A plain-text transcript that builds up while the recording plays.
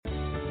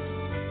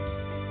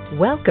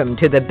Welcome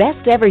to the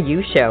Best Ever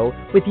You Show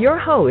with your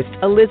host,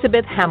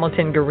 Elizabeth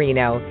Hamilton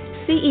Garino,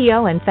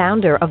 CEO and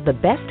founder of the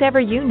Best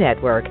Ever You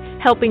Network,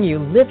 helping you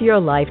live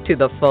your life to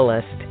the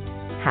fullest.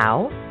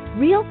 How?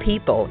 Real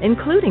people,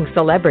 including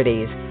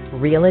celebrities,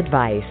 real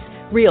advice,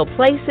 real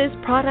places,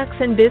 products,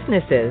 and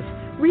businesses,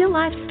 real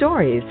life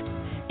stories.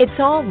 It's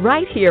all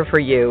right here for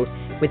you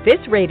with this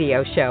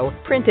radio show,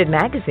 printed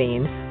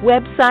magazine,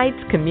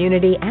 websites,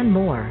 community, and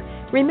more.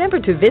 Remember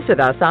to visit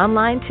us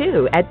online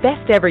too at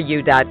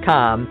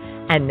besteveryou.com.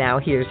 And now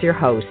here's your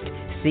host,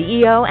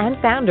 CEO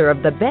and founder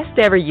of the Best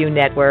Ever You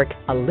Network,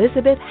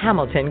 Elizabeth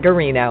Hamilton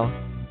Garino.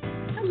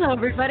 Hello,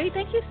 everybody.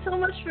 Thank you so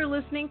much for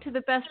listening to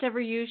the Best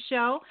Ever You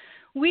Show.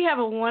 We have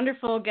a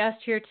wonderful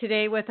guest here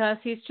today with us.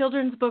 He's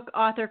children's book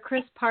author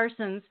Chris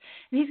Parsons,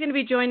 and he's going to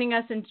be joining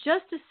us in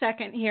just a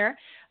second here.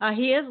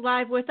 He is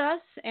live with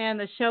us, and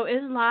the show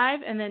is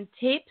live and then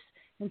tapes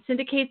and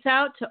syndicates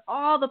out to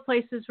all the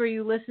places where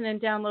you listen and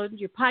download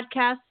your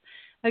podcasts.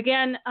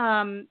 Again,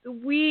 oh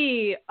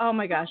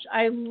my gosh,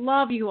 I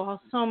love you all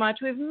so much.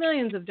 We have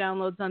millions of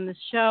downloads on this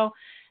show,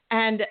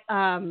 and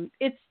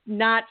it's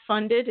not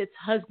funded. It's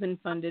husband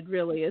funded,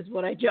 really, is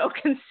what I joke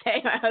and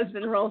say. My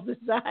husband rolls his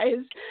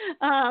eyes,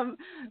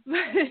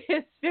 but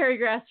it's very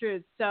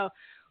grassroots. So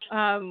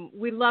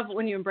we love it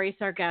when you embrace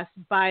our guests,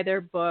 buy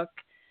their book,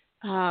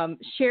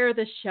 share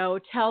the show,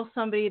 tell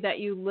somebody that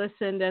you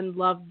listened and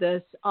loved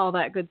this, all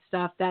that good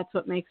stuff. That's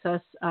what makes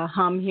us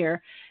hum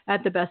here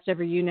at the Best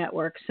Ever You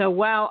Network. So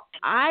while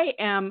I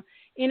am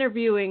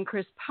interviewing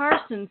Chris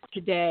Parsons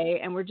today,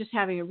 and we're just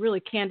having a really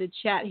candid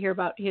chat here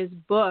about his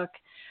book,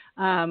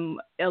 A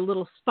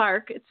Little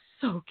Spark. It's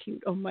so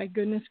cute. Oh, my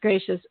goodness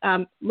gracious.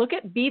 Look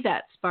at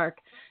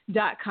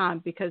bethatspark.com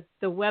because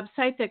the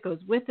website that goes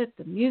with it,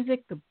 the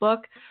music, the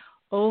book,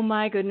 oh,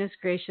 my goodness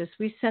gracious.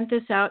 We sent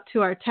this out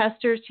to our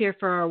testers here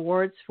for our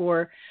awards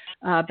for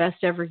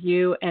Best Ever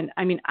You. And,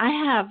 I mean, I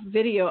have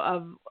video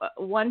of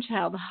one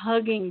child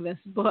hugging this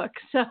book.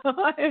 So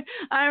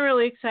I'm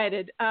really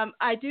excited.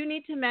 I do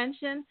need to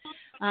mention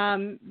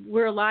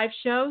we're a live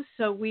show,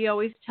 so we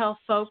always tell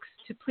folks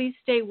to please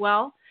stay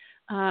well.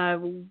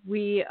 If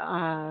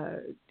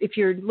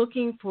you're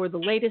looking for the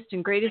latest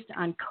and greatest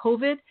on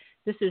COVID,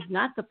 this is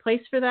not the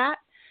place for that.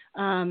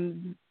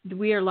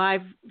 We are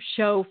live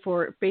show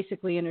for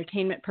basically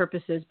entertainment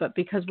purposes, but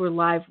because we're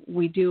live,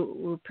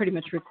 we're pretty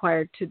much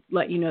required to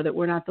let you know that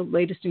we're not the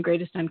latest and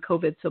greatest on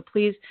COVID. So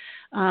please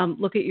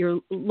look at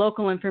your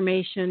local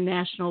information,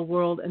 national,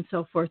 world, and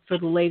so forth for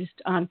the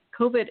latest on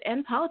COVID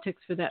and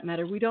politics for that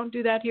matter. We don't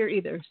do that here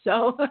either.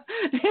 So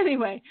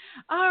anyway,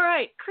 all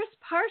right, Chris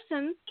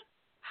Parsons,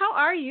 how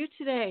are you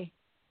today?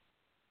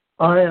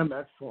 I am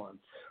excellent.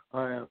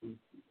 I am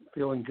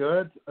feeling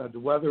good. The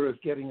weather is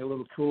getting a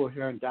little cooler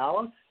here in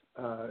Dallas.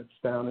 It's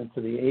down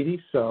into the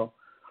 80s, so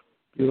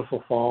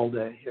beautiful fall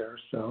day here.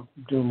 So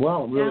I'm doing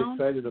well. I'm really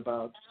excited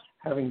about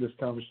having this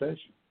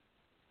conversation.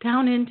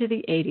 Down into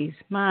the 80s,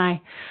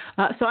 my.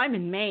 So I'm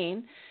in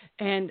Maine,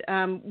 and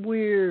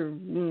we're,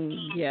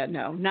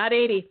 not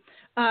 80.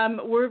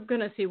 We're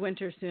going to see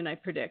winter soon, I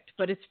predict,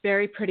 but it's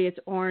very pretty. It's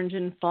orange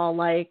and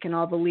fall-like, and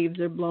all the leaves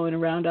are blowing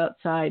around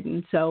outside,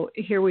 and so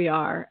here we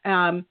are.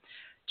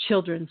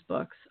 Children's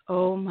books.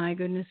 Oh, my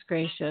goodness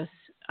gracious.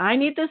 I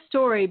need the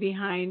story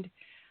behind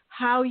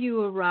how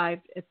you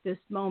arrived at this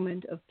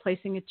moment of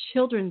placing a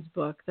children's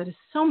book that is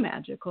so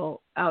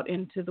magical out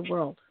into the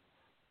world.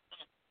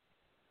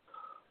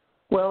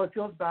 Well, it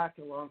goes back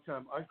a long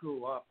time. I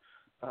grew up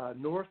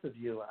north of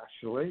you,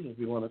 actually, if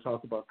you want to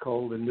talk about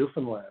cold, in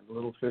Newfoundland, a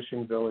little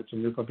fishing village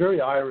in Newfoundland,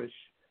 very Irish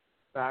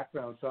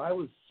background. So I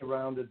was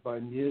surrounded by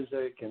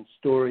music and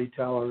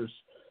storytellers,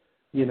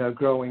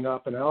 growing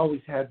up, and I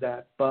always had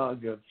that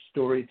bug of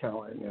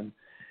storytelling.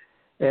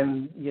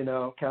 And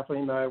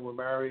Kathleen and I were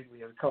married. We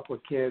had a couple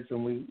of kids,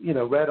 and we,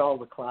 read all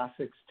the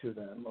classics to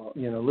them,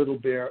 Little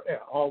Bear,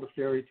 all the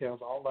fairy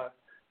tales, all that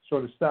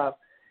sort of stuff.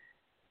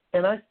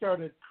 And I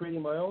started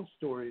creating my own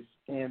stories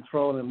and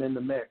throwing them in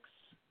the mix.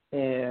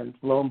 And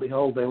lo and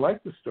behold, they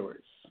liked the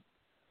stories.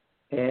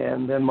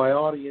 And then my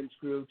audience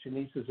grew to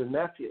nieces and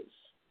nephews.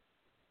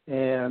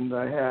 And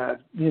I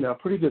had,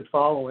 pretty good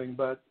following,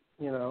 but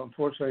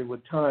unfortunately,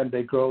 with time,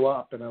 they grow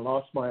up, and I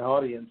lost my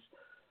audience.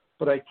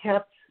 But I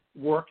kept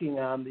working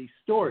on these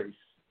stories,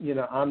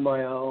 on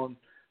my own,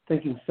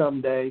 thinking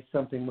someday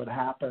something would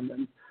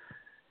happen.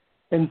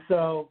 And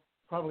so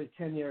probably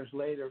 10 years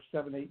later,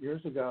 7-8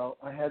 years ago,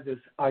 I had this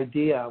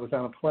idea. I was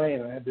on a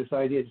plane, and I had this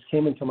idea. It just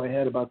came into my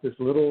head about this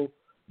little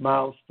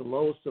mouse, the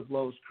lowest of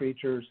lowest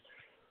creatures,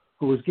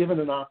 who was given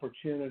an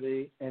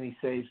opportunity, and he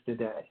saves the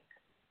day.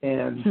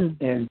 And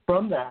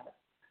from that,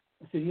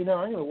 I said, I'm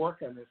going to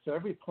work on this. So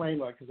every plane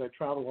ride, because I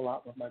travel a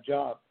lot with my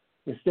job,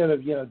 instead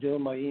of,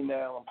 doing my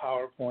email and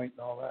PowerPoint and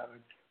all that,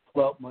 I'd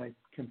pull out my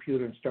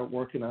computer and start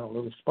working on a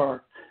little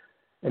spark.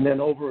 And then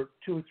over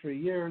 2 or 3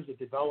 years, it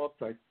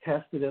developed. I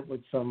tested it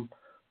with some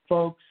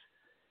folks.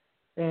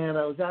 And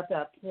I was at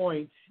that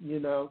point,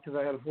 because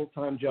I had a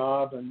full-time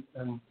job and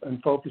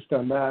focused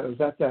on that. I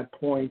was at that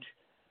point,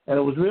 and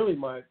it was really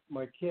my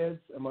kids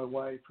and my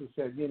wife who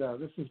said,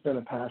 this has been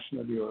a passion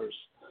of yours.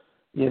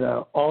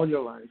 all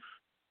your life,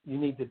 you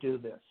need to do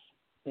this.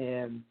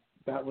 And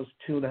that was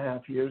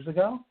 2.5 years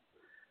ago.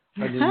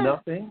 I knew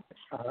nothing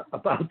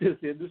about this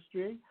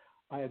industry.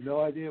 I had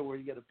no idea where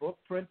you get a book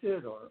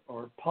printed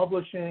or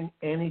publishing,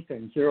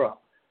 anything, zero.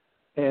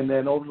 And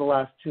then over the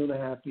last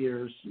 2.5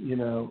 years,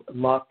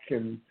 luck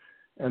and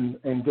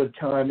good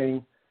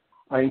timing,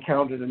 I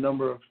encountered a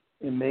number of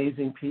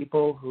amazing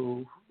people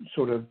who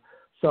sort of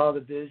saw the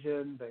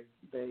vision.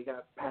 They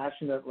got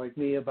passionate like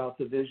me about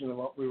the vision of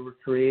what we were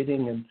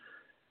creating,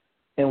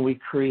 and we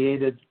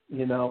created, a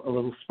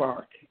little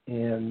spark.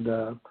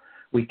 And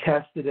we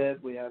tested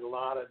it. We had a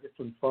lot of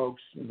different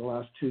folks in the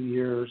last 2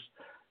 years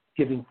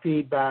giving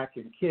feedback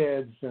and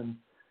kids, and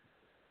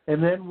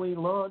then we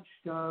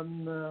launched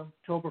on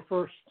October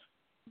 1st.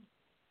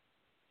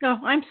 Oh,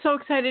 I'm so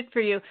excited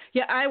for you.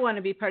 Yeah, I want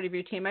to be part of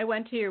your team. I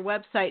went to your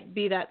website,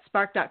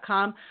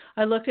 bethatspark.com.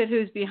 I looked at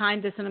who's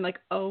behind this, and I'm like,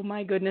 oh,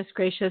 my goodness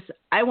gracious,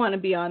 I want to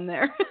be on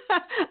there.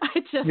 I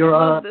just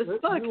love this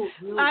book.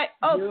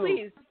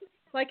 Please,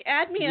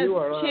 add me as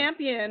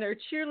champion or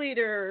cheerleader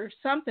or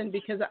something,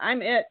 because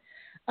I'm it.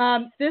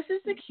 This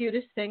is the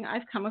cutest thing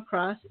I've come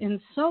across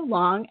in so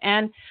long.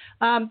 And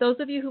those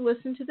of you who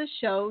listen to the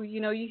show,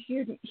 you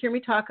hear me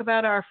talk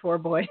about our 4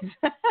 boys.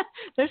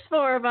 There's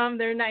 4 of them.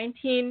 They're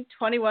 19,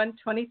 21,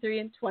 23,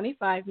 and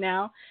 25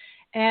 now.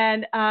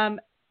 And,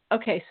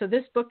 okay, so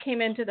this book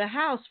came into the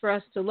house for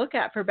us to look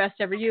at for Best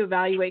Ever You,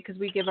 evaluate, because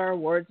we give our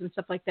awards and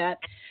stuff like that.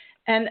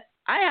 And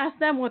I asked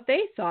them what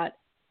they thought.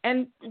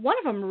 And one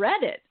of them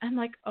read it. I'm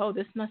like, oh,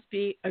 this must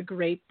be a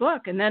great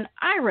book. And then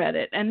I read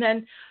it. And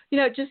then,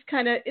 it's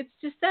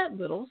just that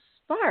little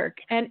spark.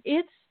 And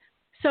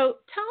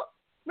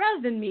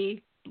rather than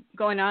me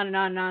going on and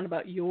on and on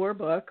about your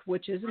book,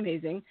 which is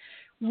amazing,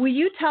 will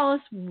you tell us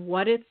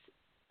what it's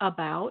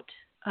about?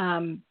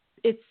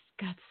 It's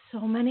got so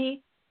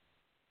many.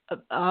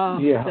 I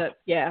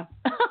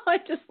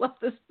just love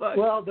this book.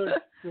 Well,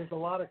 there's a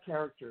lot of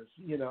characters.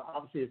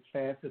 Obviously it's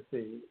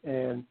fantasy,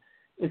 and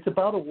it's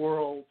about a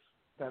world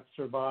that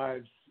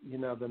survives,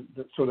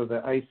 the sort of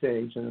the ice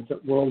age, and it's a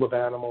world of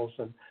animals.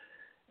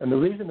 And the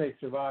reason they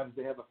survive is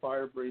they have a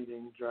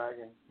fire-breathing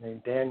dragon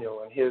named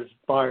Daniel, and his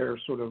fire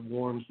sort of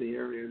warms the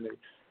area,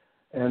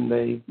 and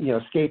they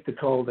escape the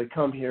cold. They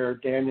come here.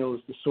 Daniel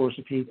is the source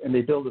of heat, and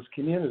they build this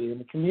community. And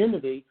the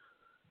community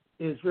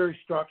is very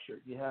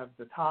structured. You have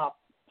the top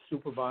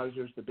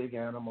supervisors, the big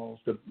animals,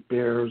 the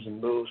bears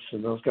and moose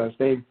and those guys.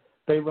 They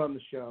run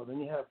the show. Then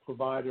you have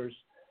providers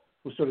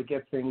who sort of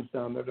get things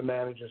done. They're the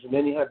managers. And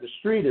then you have the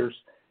streeters,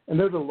 and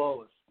they're the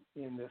lowest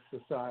in this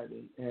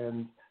society.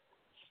 And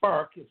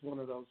Spark is one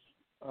of those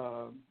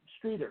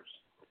streeters.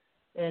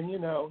 And,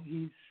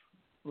 he's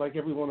like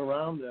everyone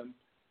around him.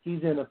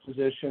 He's in a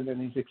position,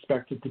 and he's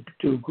expected to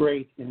do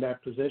great in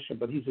that position,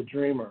 but he's a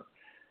dreamer,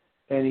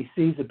 and he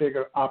sees a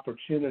bigger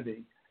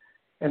opportunity.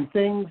 And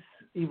things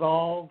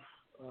evolve.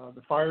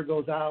 The fire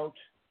goes out.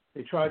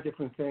 They try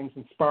different things,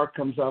 and Spark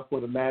comes up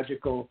with a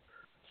magical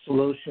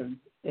solution.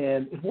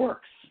 And it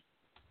works.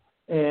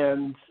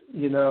 And,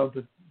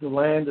 the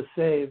land is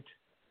saved,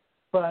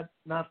 but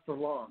not for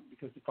long,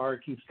 because the fire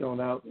keeps going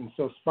out. And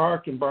so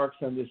Spark embarks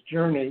on this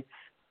journey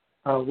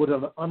with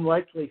an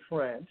unlikely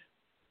friend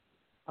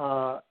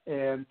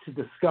and to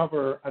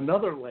discover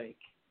another lake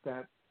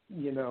that,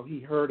 he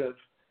heard of,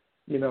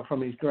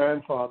 from his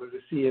grandfather, to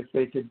see if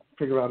they could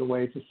figure out a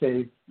way to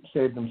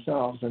save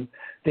themselves. And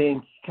they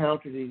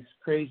encounter these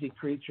crazy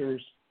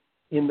creatures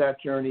in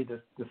that journey, the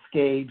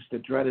scabes, the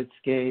dreaded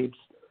scabes.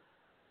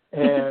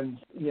 And,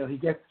 he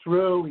gets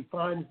through, he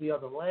finds the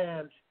other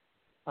land.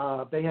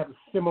 They have a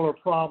similar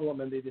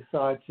problem, and they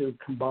decide to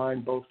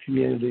combine both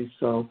communities.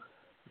 So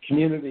the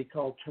community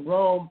called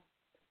Zuroam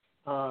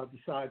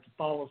decides to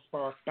follow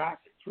Spark back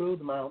through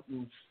the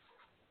mountains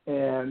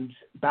and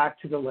back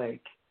to the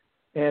lake.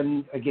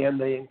 And, again,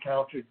 they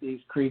encountered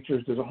these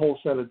creatures. There's a whole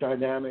set of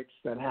dynamics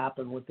that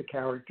happen with the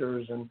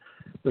characters. And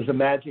there's a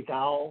magic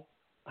owl,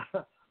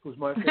 who's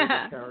my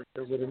favorite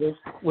character,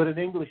 with an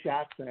English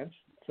accent.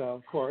 So,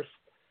 of course,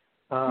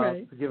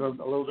 to give him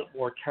a little bit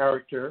more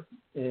character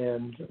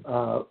and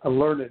a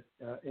learned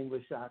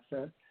English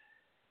accent.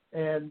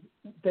 And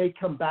they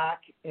come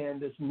back, and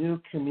this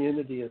new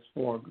community is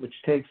formed, which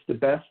takes the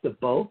best of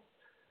both.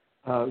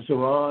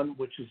 Zuroam,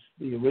 which is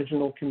the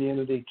original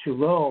community,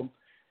 Zuroam,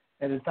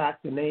 and in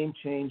fact the name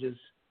changes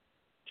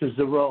to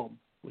Zuroam,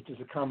 which is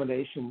a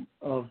combination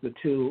of the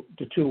two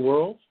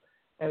worlds,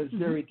 and it's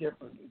very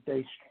different.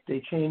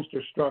 They change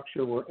their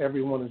structure where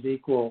everyone is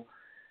equal,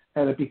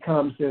 and it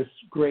becomes this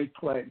great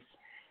place.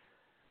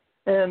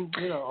 And,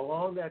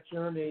 along that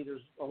journey,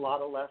 there's a lot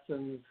of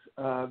lessons.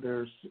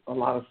 There's a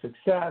lot of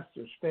success.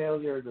 There's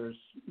failure. There's,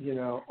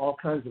 all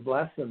kinds of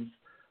lessons.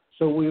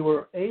 So we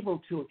were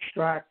able to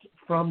extract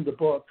from the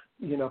book,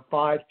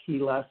 5 key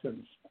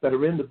lessons that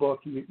are in the book.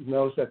 You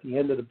notice at the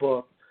end of the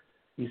book,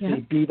 you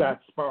see Be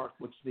That Spark,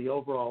 which is the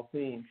overall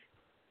theme.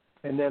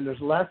 And then there's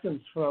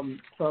lessons from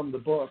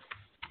the book,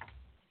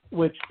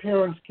 which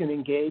parents can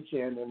engage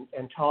in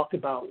and talk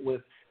about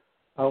with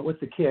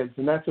the kids.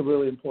 And that's a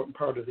really important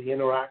part of the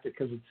interactive,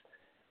 because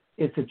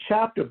it's a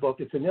chapter book.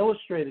 It's an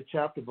illustrated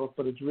chapter book,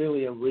 but it's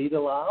really a read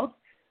aloud.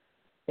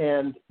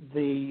 And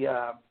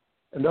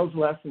and those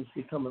lessons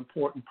become an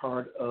important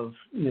part of,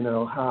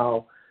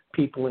 how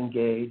people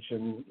engage.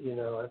 And,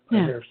 I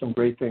hear some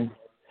great things,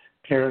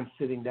 parents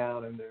sitting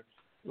down, and they're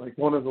like,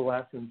 one of the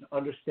lessons,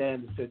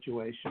 understand the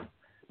situation.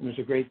 And there's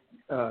a great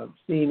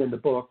scene in the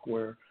book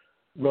where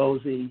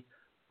Rosie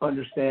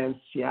understands,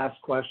 she asks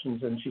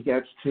questions, and she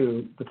gets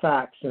to the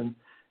facts, and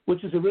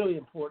which is a really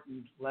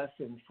important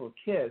lesson for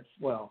kids,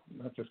 well,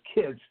 not just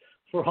kids,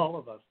 for all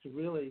of us, to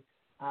really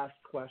ask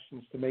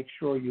questions to make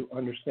sure you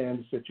understand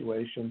the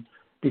situation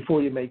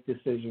before you make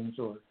decisions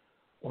or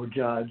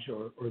judge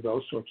or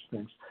those sorts of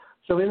things.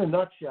 So in a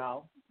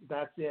nutshell,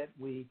 that's it.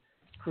 We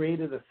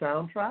created a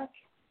soundtrack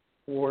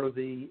for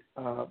the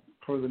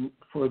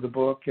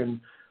book,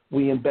 and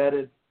we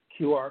embedded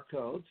QR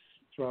codes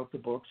throughout the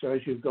book. So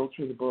as you go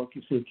through the book,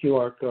 you see a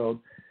QR code,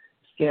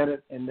 scan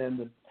it, and then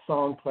the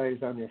song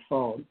plays on your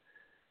phone.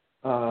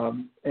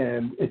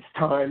 And it's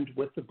timed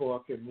with the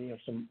book, and we have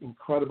some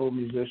incredible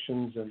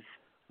musicians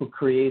who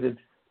created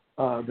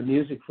the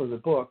music for the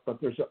book. But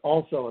there's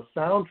also a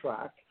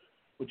soundtrack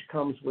which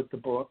comes with the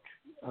book.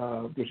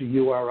 There's a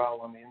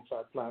URL on the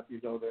inside flap. You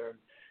go there, and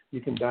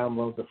you can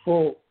download the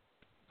full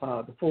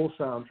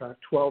soundtrack,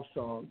 12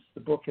 songs.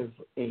 The book has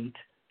 8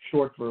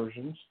 short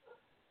versions.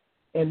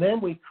 And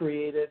then we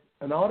created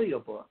an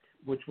audiobook,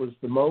 which was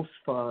the most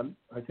fun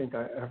I think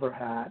I ever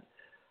had.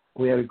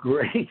 We had a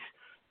great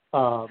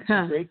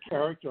great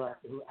character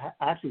actor who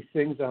actually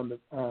sings on the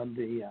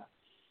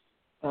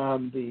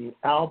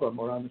album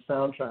or on the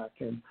soundtrack,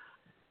 and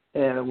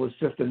it was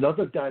just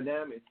another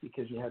dynamic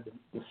because you had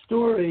the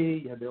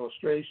story, you had the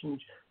illustrations,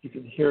 you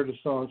could hear the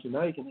songs, and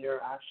now you can hear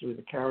actually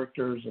the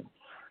characters and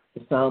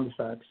the sound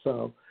effects.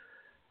 So,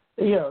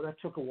 that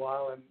took a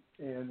while,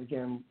 and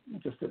again,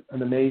 just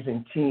an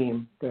amazing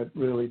team that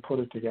really put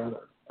it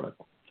together. But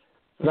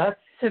that's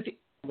a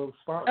little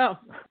spark. Oh,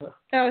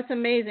 it's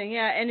amazing.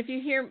 Yeah, and if you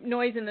hear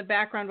noise in the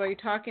background while you're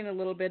talking a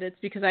little bit, it's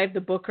because I have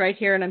the book right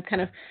here, and I'm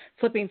kind of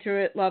flipping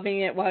through it, loving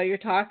it while you're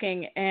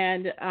talking.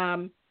 And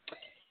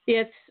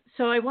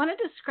so I want to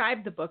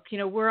describe the book.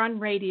 We're on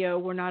radio.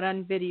 We're not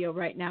on video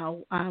right now.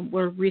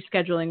 We're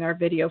rescheduling our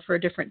video for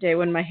a different day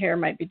when my hair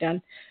might be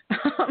done.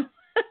 I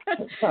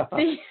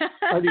need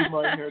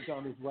my hair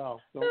done as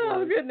well.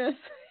 Oh, goodness.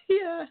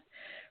 Yeah.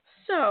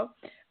 So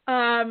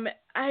I'm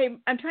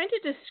trying to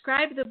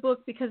describe the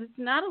book because it's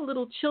not a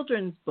little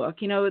children's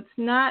book. It's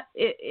not.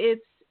 The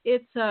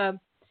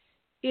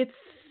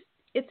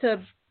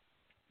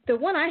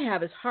one I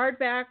have is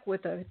hardback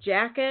with a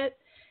jacket,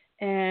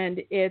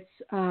 and it's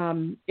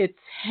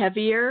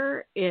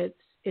heavier.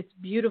 It's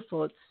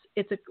beautiful.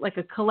 It's like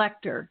a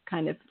collector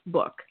kind of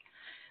book,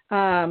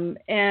 and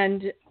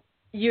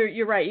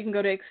You're right. You can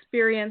go to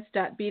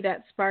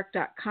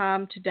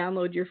experience.bethatspark.com to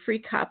download your free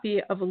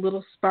copy of A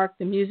Little Spark,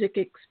 the music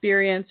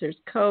experience. There's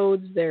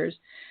codes. There's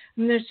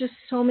just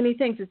so many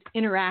things. It's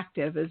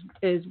interactive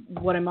is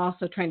what I'm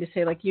also trying to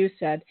say, like you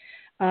said.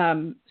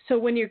 So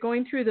when you're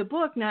going through the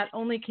book, not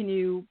only can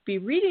you be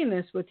reading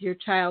this with your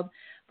child,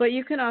 but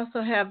you can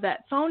also have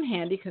that phone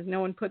handy because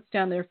no one puts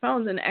down their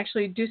phones, and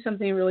actually do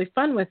something really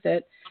fun with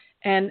it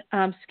and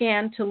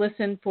scan to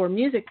listen for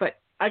music. But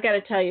I got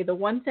to tell you, the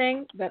one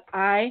thing that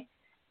I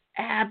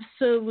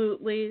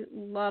absolutely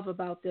love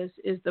about this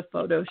is the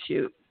photo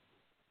shoot.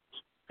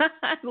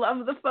 I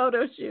love the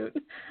photo shoot.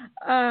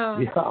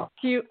 Yeah.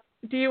 Do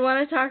you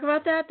want to talk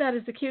about that? That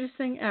is the cutest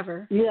thing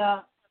ever.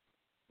 Yeah.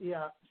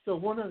 So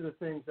one of the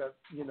things that,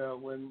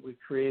 when we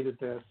created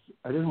this,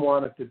 I didn't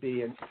want it to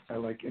be an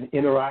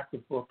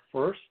interactive book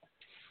first.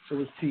 It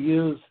was to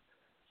use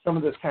some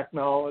of the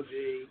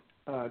technology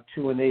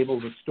to enable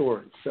the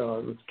story. So I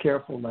was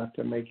careful not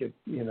to make it,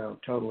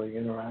 totally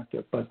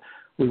interactive. But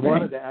we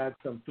wanted to add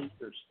some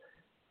features.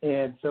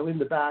 And so in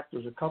the back,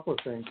 there's a couple of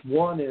things.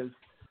 One is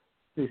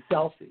the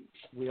selfie.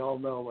 We all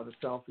know what a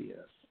selfie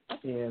is.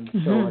 And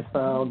so I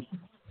found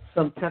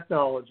some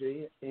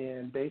technology,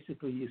 and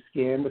basically you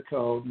scan the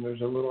code, and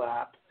there's a little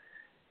app,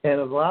 and it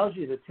allows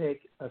you to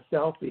take a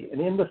selfie. And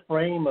in the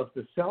frame of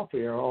the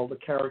selfie are all the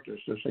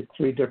characters. There's like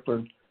 3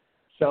 different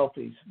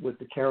selfies with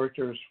the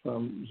characters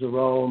from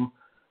Zuroam,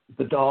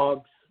 the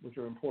dogs, which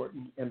are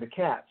important, and the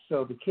cats.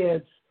 So the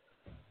kids,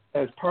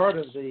 as part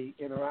of the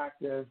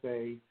interactive,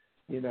 they,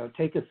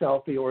 take a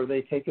selfie or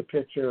they take a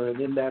picture,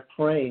 and in that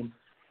frame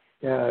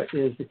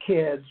is the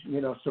kids,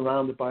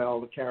 surrounded by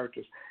all the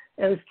characters.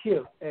 And it's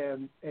cute,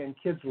 and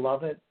kids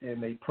love it, and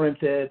they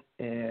print it,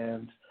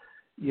 and,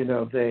 it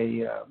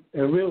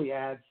really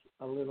adds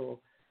a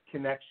little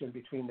connection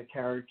between the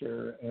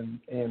character and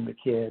the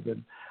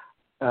kid.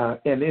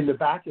 And in the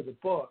back of the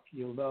book,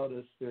 you'll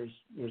notice there's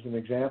an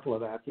example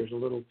of that. There's a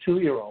little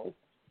 2-year-old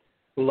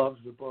who loves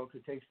the book, who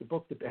takes the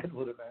book to bed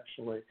with him,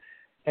 actually.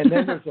 And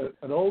then there's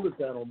an older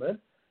gentleman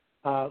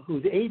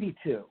who's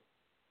 82.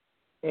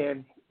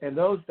 And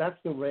that's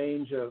the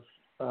range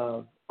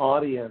of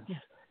audience. Yeah.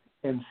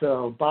 And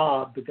so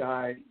Bob, the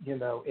guy, in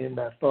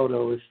that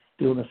photo, is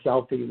doing a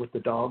selfie with the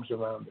dogs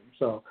around him.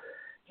 So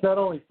it's not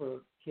only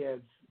for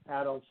kids,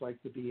 adults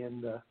like to be in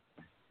the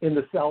in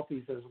the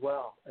selfies as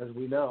well, as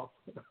we know.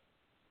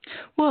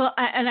 Well,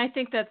 and I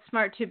think that's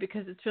smart too,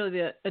 because it's really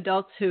the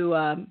adults who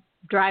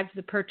drive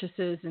the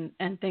purchases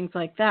and things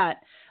like that.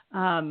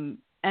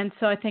 And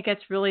so I think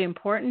it's really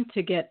important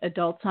to get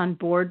adults on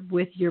board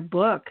with your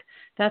book.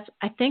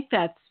 I think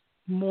that's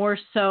more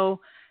so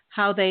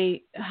how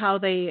they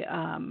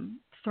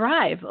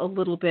thrive a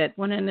little bit.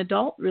 When an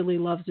adult really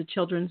loves a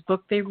children's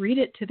book, they read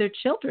it to their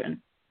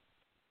children.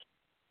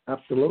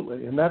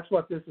 Absolutely, and that's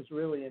what this is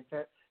really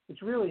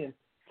it's really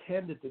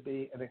intended to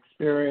be an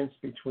experience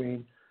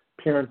between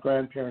parent,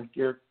 grandparent,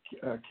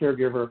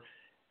 caregiver,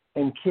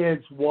 and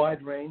kids,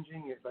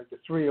 wide-ranging. Like the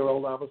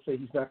 3-year-old, obviously,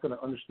 he's not going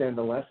to understand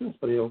the lessons,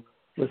 but he'll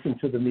listen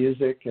to the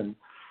music,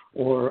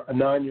 or a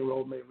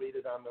 9-year-old may read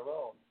it on their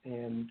own.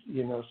 And,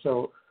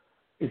 so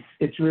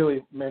it's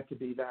really meant to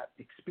be that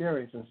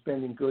experience and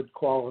spending good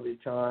quality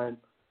time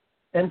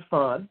and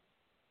fun,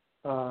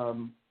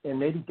 and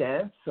maybe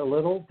dance a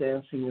little.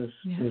 Dancing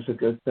is a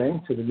good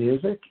thing to the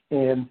music.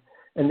 And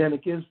then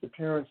it gives the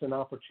parents an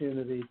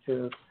opportunity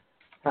to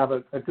have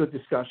a good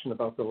discussion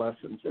about the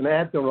lessons and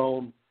add their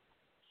own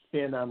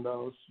spin on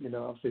those.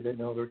 Obviously they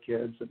know their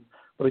kids,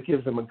 but it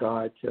gives them a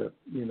guide to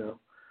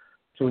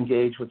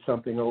engage with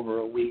something over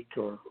a week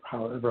or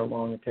however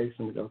long it takes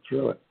them to go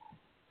through it.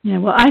 Yeah,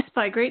 well, I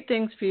spy great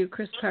things for you,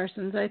 Chris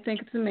Parsons. I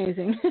think it's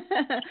amazing.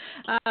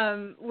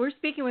 We're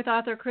speaking with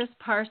author Chris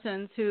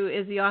Parsons, who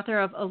is the author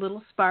of A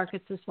Little Spark.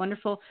 It's this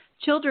wonderful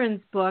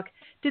children's book.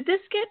 Did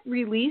this get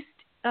released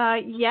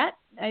yet?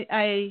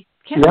 I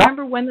can't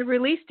remember when the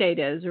release date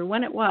is or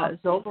when it was.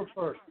 October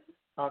 1st.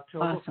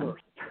 Awesome.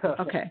 1st.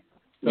 Okay.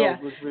 So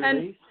it was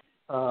released.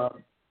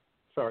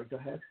 Sorry, go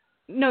ahead.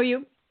 No,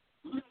 you.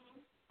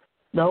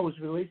 No, it was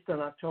released on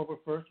October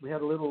 1st. We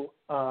had a little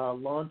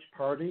launch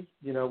party.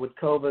 With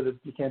COVID,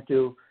 you can't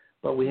do,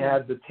 but we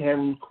had the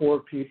 10 core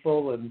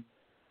people, and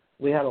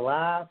we had a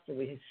laugh, and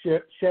we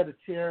shed a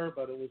tear,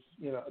 but it was,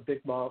 a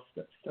big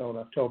milestone on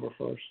October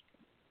 1st.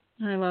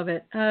 I love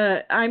it.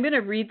 I'm going to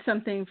read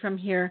something from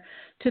here.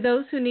 To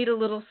those who need a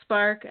little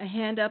spark, a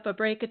hand up, a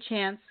break, a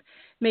chance,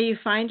 may you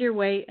find your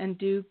way and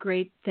do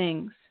great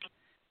things.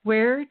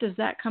 Where does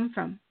that come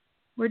from?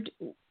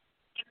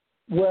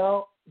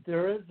 Well,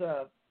 there's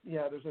a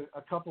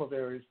couple of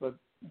areas, but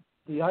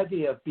the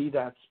idea of be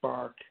that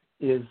spark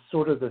is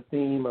sort of the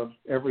theme of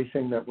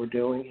everything that we're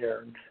doing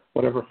here and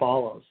whatever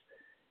follows.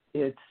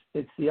 It's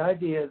the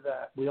idea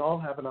that we all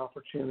have an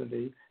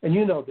opportunity, and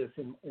you know this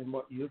in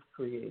what you've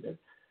created.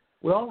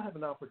 We all have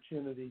an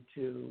opportunity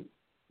to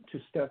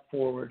step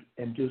forward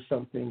and do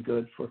something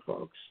good for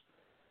folks.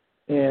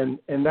 And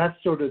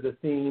that's sort of the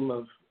theme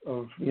of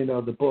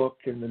the book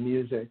and the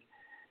music.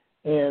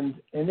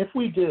 And if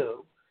we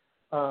do,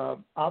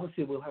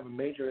 obviously we'll have a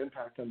major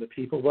impact on the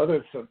people, whether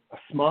it's a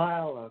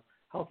smile,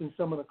 helping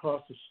someone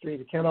across the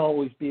street. It can't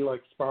always be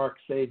like spark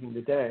saving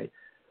the day,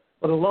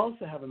 but it'll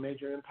also have a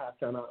major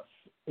impact on us.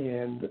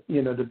 And,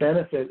 the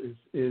benefit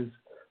is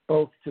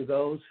both to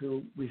those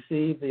who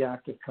receive the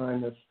act of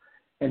kindness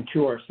and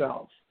to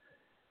ourselves,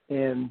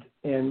 and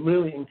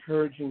really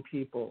encouraging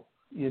people,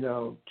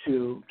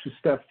 to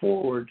step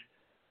forward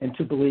and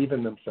to believe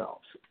in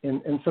themselves.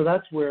 And so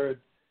that's where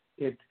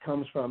it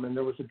comes from. And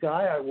there was a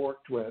guy I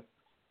worked with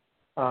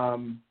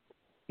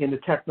in the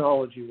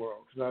technology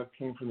world, because I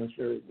came from this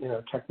very,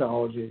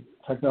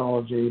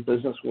 technology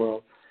business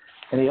world.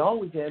 And he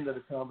always ended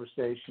the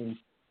conversation,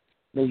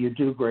 may you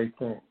do great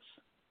things.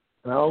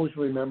 And I always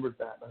remembered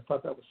that. And I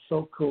thought that was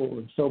so cool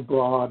and so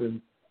broad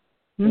and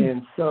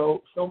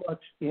so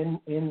much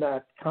in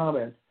that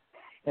comment.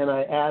 And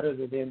I added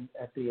it in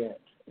at the end.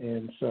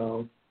 And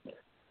so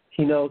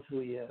he knows who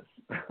he is.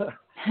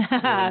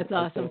 That's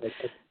awesome.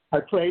 I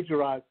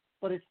plagiarized,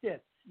 but it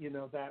fits,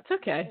 that.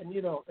 It's okay. And,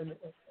 and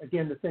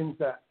again, the things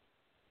that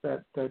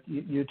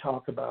you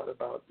talk about,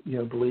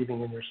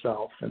 believing in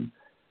yourself and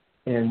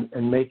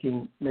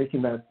making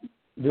that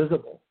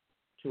visible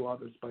to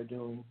others by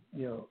doing,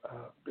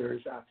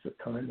 various acts of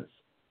kindness.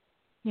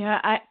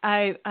 Yeah,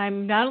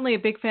 I'm not only a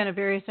big fan of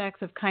various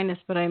acts of kindness,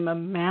 but I'm a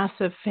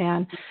massive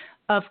fan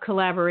of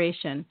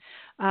collaboration.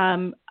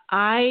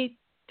 I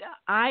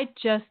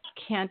just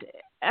can't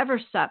ever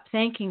stop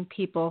thanking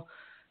people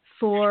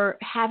for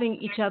having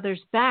each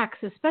other's backs,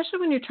 especially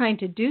when you're trying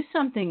to do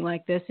something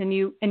like this and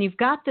you've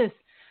got this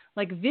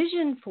like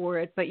vision for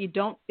it, but you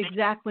don't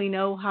exactly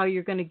know how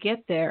you're going to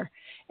get there.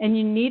 And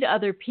you need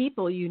other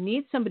people. You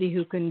need somebody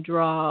who can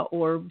draw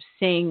or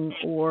sing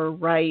or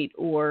write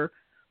or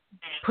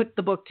put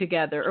the book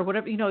together or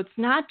whatever. It's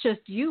not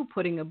just you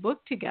putting a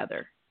book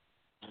together.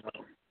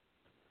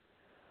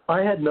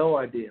 I had no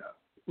idea,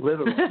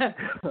 literally.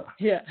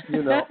 Yeah,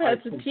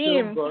 that's a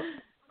team.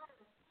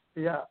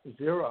 Yeah,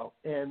 zero.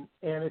 And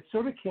it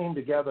sort of came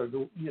together,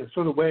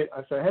 sort of way.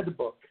 I said, I had the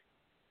book.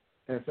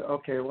 And I said,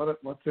 okay,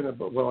 what's in a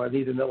book? Well, I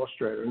need an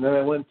illustrator. And then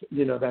I went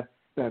to,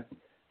 that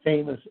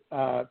famous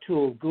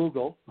tool,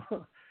 Google.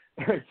 And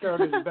I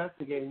started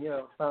investigating,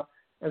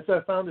 and so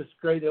I found this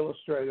great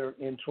illustrator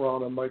in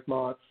Toronto, Mike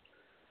Motz.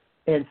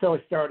 And so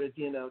I started,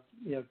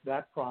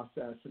 that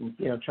process and,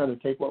 trying to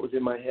take what was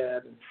in my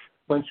head and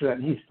went through that,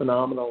 and he's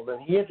phenomenal. Then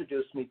he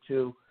introduced me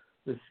to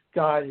this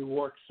guy who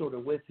works sort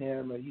of with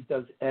him, and he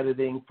does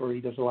editing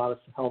he does a lot of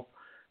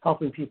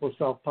helping people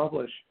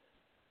self-publish.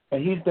 And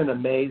he's been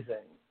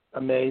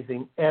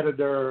amazing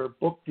editor,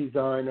 book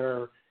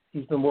designer.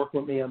 He's been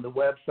working with me on the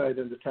website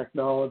and the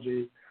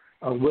technology.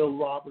 Will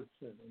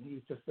Robertson, and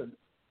he's just an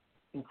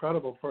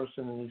incredible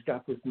person, and he's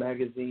got this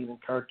magazine and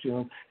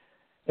cartoon.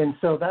 And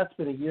so that's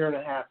been a year and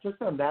a half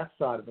just on that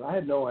side of it. I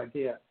had no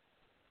idea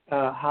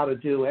how to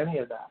do any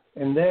of that.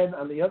 And then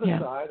on the other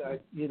side,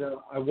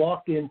 I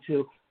walked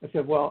into, I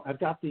said, well, I've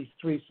got these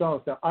 3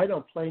 songs. Now, I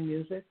don't play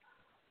music.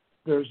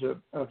 There's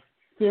a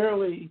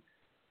fairly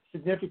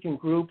significant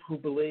group who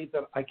believe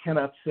that I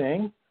cannot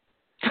sing,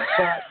 but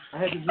I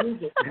had the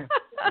music.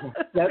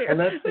 And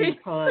that's been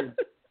time.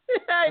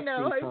 I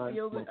know.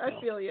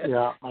 I feel you.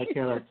 Yeah, I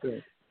cannot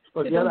sing.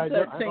 But yet I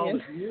have all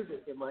this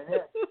music in my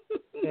head.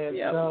 And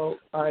so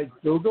I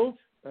Googled.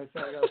 I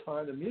said, I got to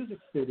find a music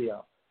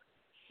studio.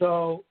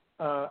 So,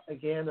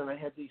 again, and I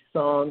had these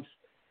songs,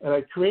 and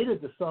I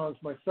created the songs.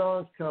 My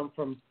songs come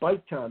from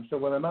bike time. So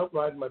when I'm out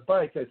riding my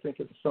bike, I think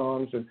of the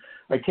songs, and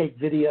I take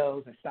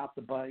videos. I stop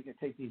the bike. I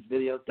take these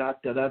videos,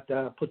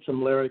 put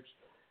some lyrics.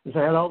 And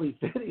so I had all these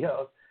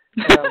videos,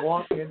 and I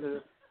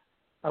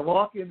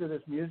walk into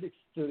this music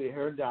studio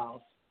here in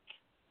Dallas,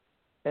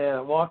 and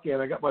I walk in.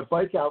 I got my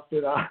bike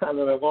outfit on,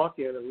 and I walk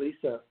in, and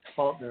Lisa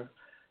Faulkner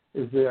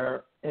is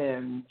there,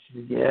 and she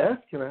said, yes,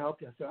 can I help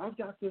you? I said, I've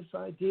got this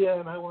idea,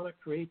 and I want to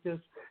create this.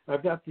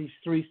 I've got these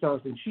 3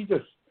 songs, and she's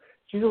a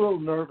little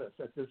nervous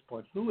at this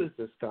point. Who is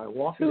this guy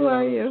walking Who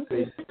are you?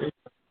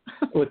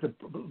 With the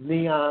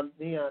neon.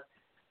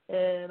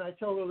 And I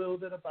told her a little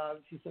bit about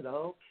it. She said,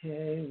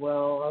 okay,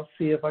 well, I'll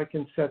see if I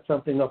can set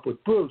something up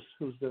with Bruce,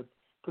 who's the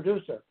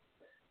producer.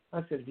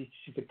 I said,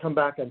 she could come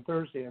back on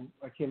Thursday, and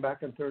I came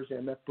back on Thursday.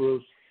 I met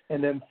Bruce,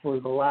 and then for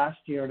the last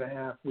year and a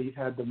half, we've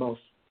had the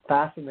most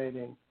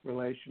fascinating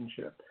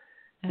relationship.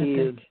 Okay. He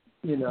is,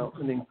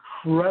 an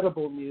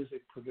incredible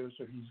music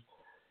producer.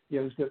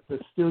 He's got the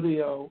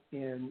studio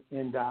in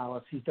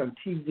Dallas. He's done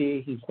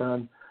TV. He's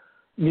done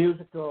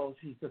musicals.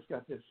 He's just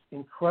got this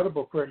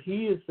incredible career.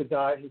 He is the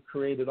guy who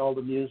created all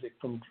the music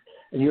from,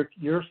 and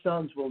your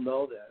sons will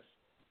know this,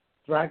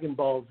 Dragon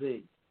Ball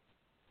Z.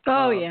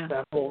 Oh, yeah.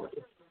 That whole,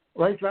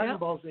 right, Dragon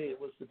Ball Z, it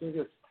was the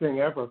biggest thing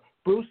ever.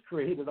 Bruce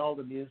created all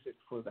the music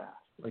for that.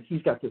 Like,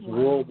 he's got this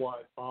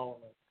worldwide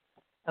following.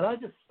 And I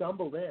just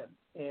stumbled in,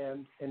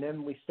 and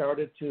then we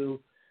started to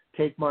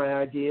take my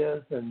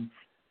ideas, and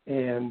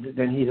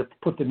then he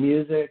put the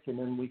music, and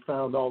then we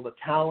found all the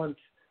talent,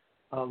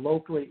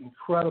 locally,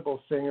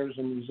 incredible singers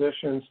and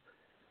musicians,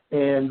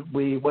 and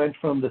we went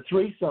from the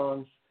 3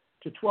 songs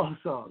to 12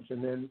 songs,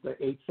 and then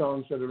the 8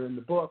 songs that are in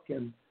the book,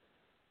 and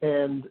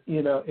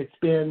it's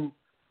been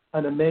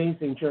an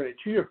amazing journey.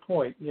 To your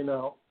point,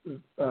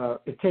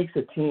 it takes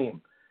a team,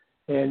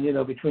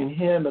 and between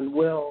him and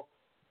Will.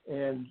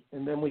 And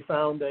then we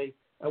found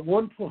at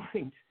one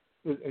point,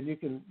 and you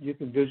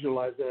can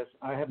visualize this,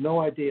 I have no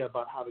idea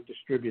about how to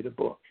distribute a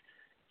book.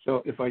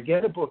 So if I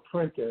get a book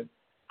printed,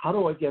 how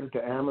do I get it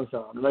to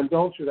Amazon? And I'm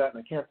going through that,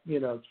 and I can't,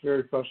 it's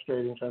very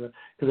frustrating because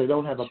I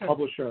don't have a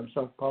publisher. I'm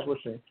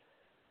self-publishing.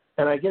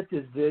 And I get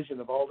this vision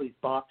of all these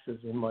boxes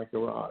in my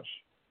garage,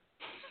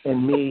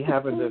 and me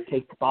having to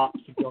take the box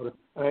to go to.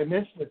 And I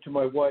mentioned it to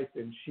my wife,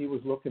 and she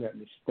was looking at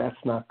me. That's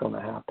not going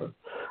to happen.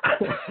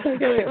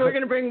 We're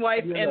going to bring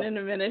wife in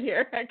a minute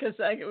here, because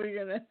we're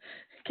going to.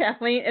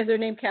 Kathleen, is her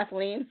name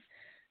Kathleen?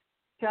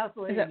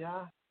 Kathleen,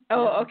 yeah.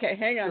 Oh, okay.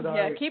 Hang on.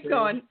 Yeah, keep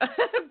going.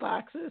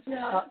 Boxes.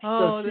 Yeah.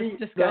 Oh, this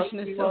discussion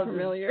is so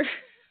familiar.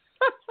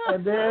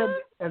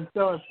 and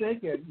so I'm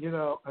thinking,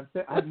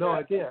 I have no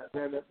idea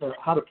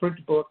how to print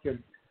a book, and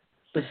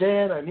so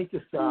then I meet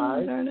this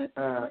guy,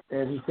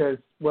 and he says,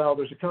 well,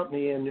 there's a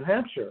company in New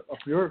Hampshire up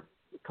here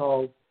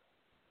called,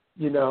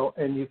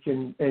 and you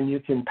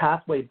can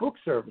Pathway Book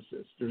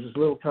Services. There's this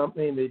little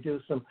company, and they do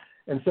some,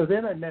 and so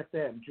then I met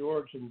them,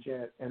 George and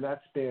Jen, and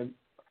that's been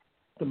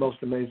the most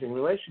amazing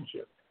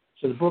relationship.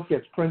 So the book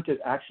gets printed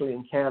actually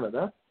in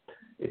Canada.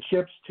 It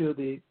ships to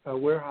the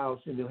warehouse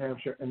in New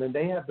Hampshire, and then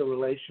they have the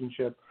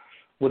relationship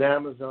with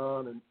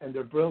Amazon, and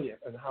they're brilliant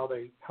in how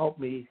they help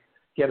me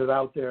get it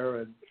out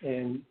there,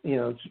 and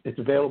it's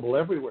available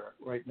everywhere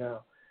right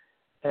now,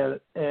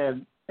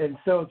 and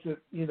so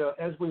it's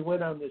as we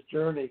went on this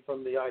journey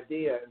from the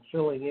idea and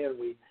filling in,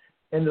 we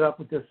ended up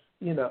with this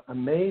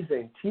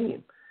amazing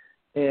team,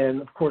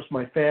 and of course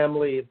my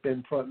family have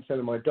been front and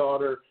center. My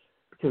daughter,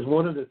 because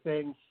one of the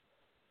things,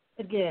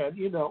 again,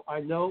 I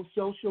know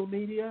social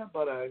media,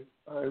 but I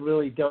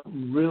really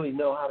don't really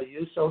know how to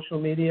use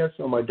social media,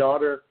 so my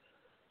daughter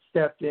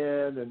stepped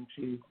in, and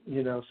she,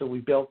 so we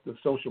built the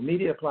social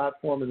media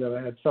platform, and then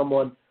I had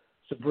someone,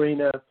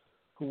 Sabrina,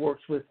 who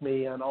works with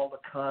me on all the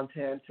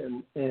content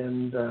and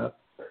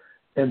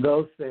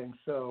those things.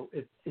 So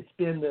it's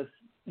been this,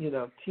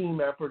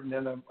 team effort, and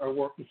then I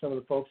work with some of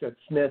the folks at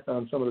Smith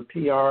on some of the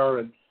PR,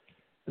 and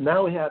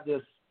now we have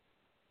this,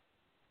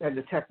 and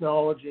the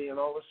technology and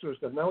all this sort of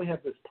stuff. Now we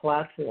have this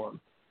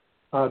platform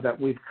that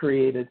we've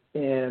created,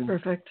 and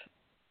perfect.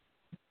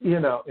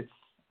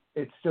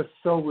 it's just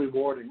so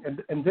rewarding.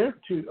 And they're,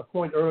 to a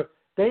point earlier,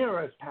 they are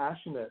as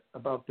passionate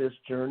about this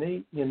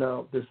journey,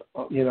 this,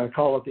 I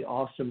call it the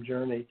awesome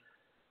journey,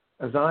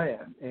 as I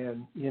am.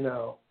 And,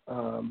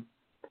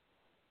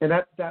 and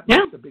that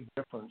makes a big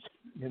difference.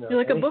 You're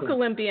like a book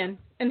Olympian.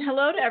 And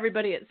hello to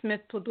everybody at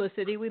Smith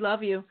Publicity. We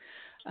love you.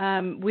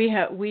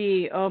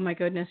 Oh my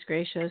goodness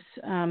gracious.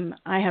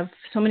 I have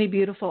so many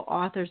beautiful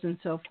authors and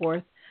so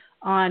forth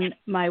on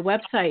my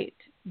website,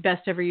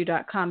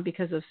 besteveryou.com,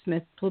 because of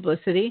Smith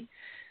Publicity.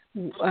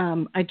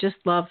 I just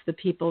love the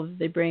people that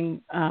they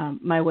bring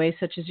my way,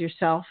 such as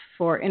yourself,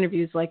 for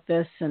interviews like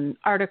this and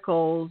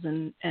articles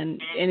and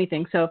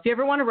anything. So if you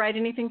ever want to write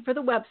anything for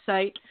the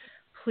website,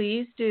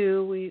 please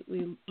do.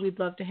 We'd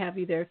love to have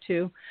you there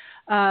too.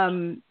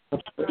 Let's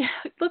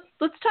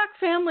talk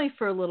family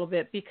for a little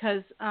bit,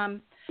 because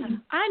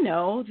I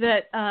know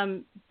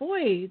that,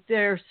 boy,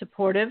 they're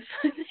supportive.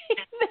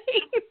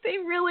 they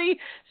really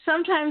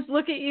sometimes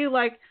look at you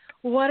like,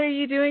 what are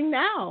you doing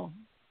now?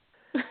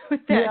 With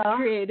that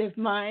creative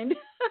mind.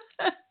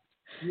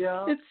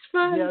 Yeah. It's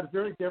fun. Yeah, it's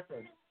very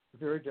different.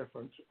 Very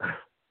different.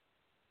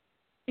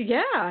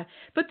 Yeah.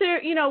 But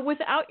they're,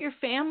 without your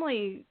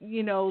family,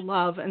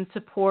 love and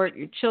support,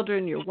 your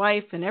children, your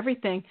wife and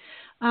everything,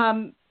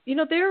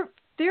 they're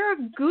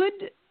a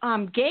good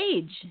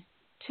gauge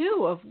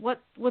too of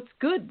what's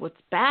good,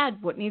 what's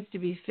bad, what needs to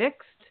be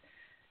fixed.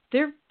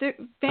 Their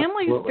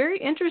family is very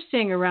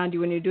interesting around you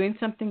when you're doing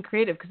something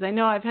creative, because I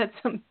know I've had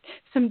some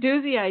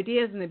doozy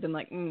ideas and they've been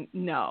like,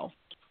 no,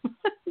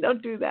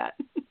 don't do that.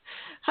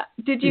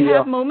 Did you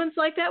have moments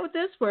like that with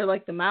this, where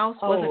like the mouse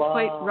wasn't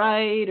quite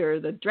right, or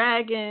the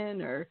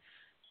dragon, or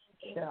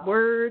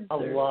words? A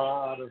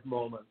lot of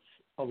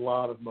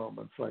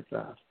moments like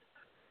that.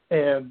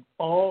 And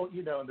all,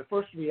 the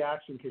first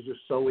reaction, because you're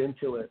so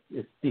into it,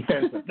 is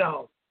defensive.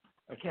 No,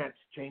 I can't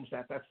change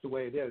that. That's the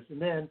way it is.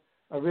 And then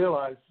I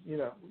realized,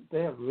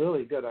 they have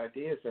really good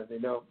ideas, and they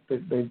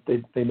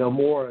know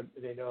more, and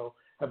they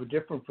have a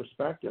different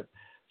perspective.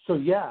 So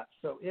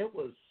it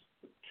was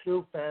a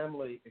true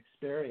family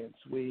experience.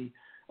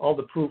 All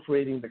the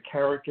proofreading, the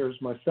characters.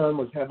 My son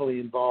was heavily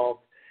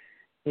involved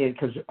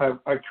because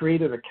I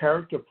created a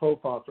character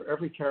profile for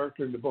every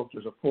character in the book.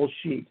 There's a full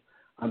sheet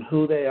on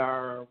who they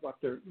are, what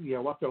they're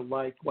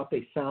like, what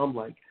they sound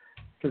like.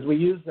 Because we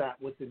use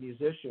that with the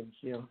musicians.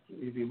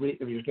 If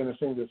you're going to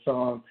sing the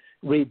song,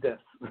 read this.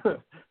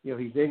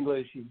 He's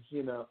English.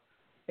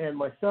 And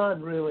my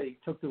son really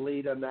took the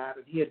lead on that.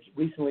 And he had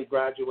recently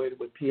graduated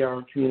with PR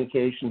and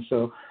communication,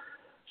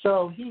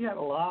 so he had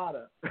a lot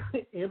of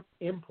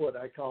input,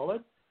 I call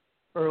it,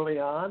 early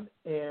on,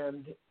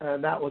 and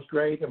that was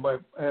great.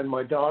 And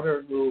my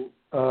daughter, who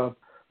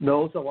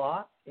knows a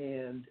lot,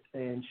 and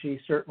she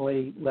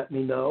certainly let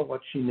me know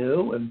what she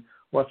knew and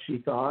what she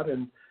thought,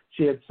 and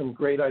she had some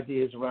great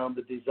ideas around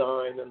the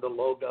design and the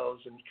logos,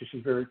 and because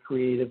she's very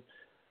creative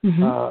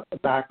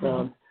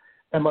background.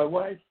 And my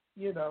wife,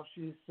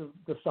 she's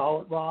the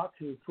solid rock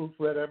who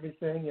proofread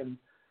everything, and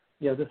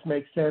this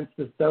makes sense,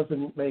 this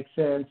doesn't make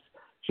sense.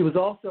 She was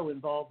also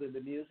involved in the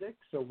music.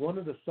 So one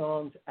of the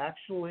songs,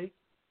 actually,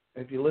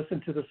 if you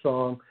listen to the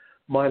song,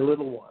 My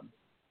Little One,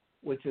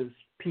 which is,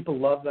 people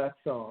love that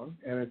song,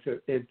 and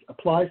it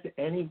applies to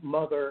any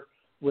mother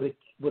with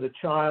a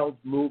child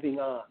moving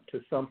on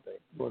to something,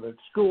 whether it's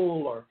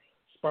school or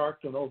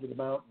Sparkling Over the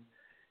Mountain.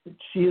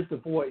 She is the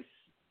voice.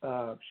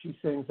 She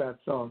sings that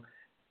song.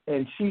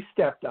 And she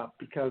stepped up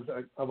because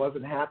I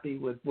wasn't happy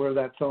with where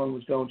that song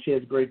was going. She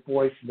had a great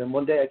voice. And then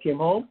one day I came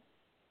home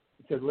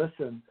and said,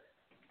 listen,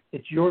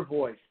 it's your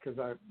voice,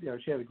 because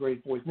she had a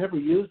great voice, never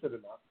used it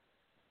enough.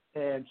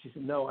 And she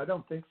said, no, I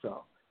don't think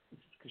so,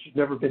 because she'd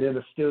never been in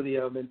a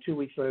studio. And then 2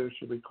 weeks later,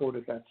 she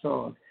recorded that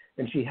song.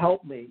 And she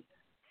helped me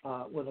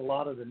with a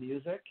lot of the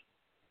music.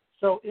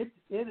 So it's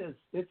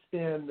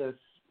been this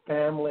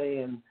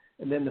family, and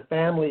then the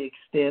family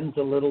extends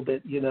a little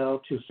bit,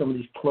 to some of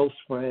these close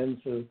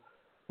friends who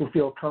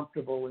feel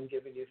comfortable in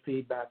giving you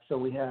feedback. So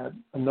we had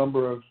a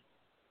number of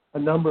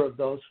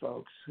those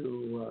folks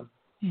who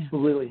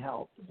really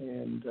helped.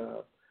 And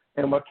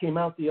what came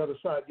out the other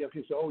side,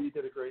 people say, oh, you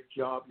did a great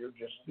job. You're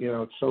just,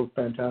 it's so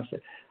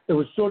fantastic. It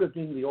was sort of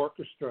being the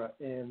orchestra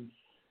and,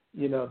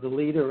 the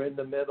leader in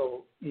the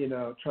middle,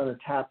 trying to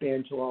tap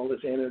into all this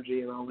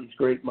energy and all these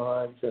great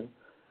minds.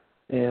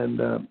 And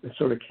it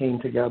sort of came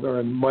together,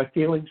 and my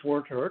feelings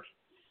weren't hurt.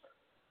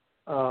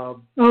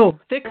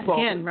 Thick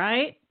skin,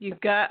 right?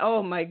 You've got,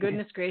 oh my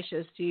goodness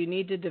gracious, do you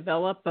need to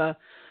develop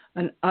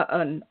an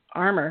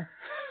armor?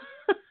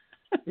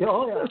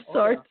 Of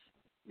sorts?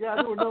 Yeah,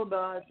 there were no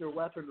knives or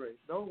weaponry.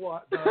 No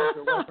knives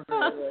or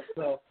weaponry.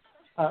 So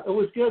it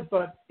was good,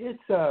 but it's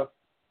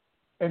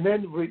and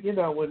then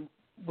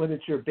when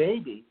it's your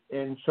baby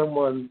and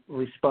someone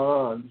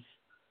responds,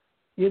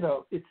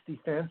 it's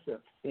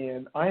defensive.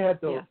 And I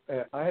had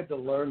to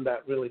learn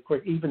that really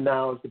quick. Even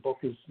now, as the book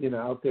is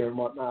out there and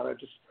whatnot,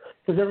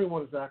 because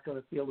everyone is not going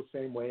to feel the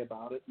same way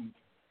about it.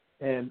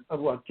 And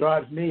what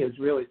drives me is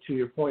really, to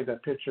your point,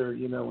 that picture,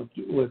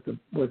 with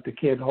the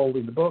kid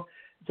holding the book.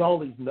 It's all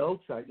these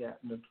notes I get,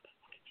 and the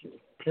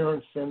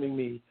parents sending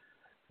me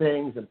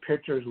things and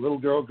pictures. A little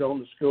girl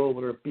going to school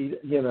with her,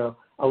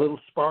 a little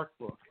spark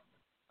book.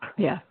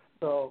 Yeah.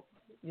 So,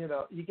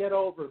 you get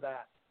over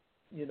that,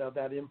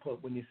 that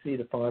input when you see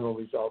the final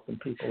result and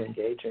people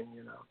engaging,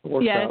 it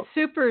works out. It's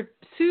super,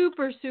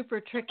 super, super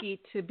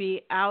tricky to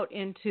be out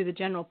into the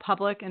general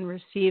public and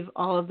receive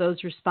all of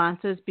those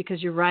responses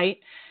because you're right.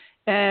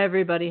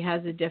 Everybody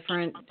has a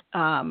different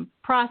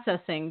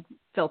processing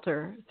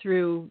filter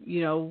through,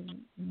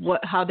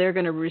 how they're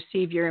going to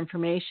receive your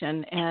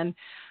information, and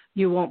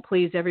you won't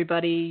please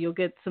everybody. You'll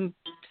get some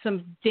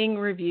ding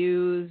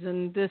reviews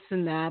and this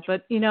and that,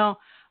 but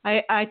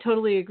I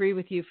totally agree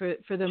with you.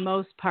 For the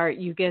most part,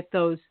 you get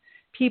those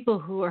people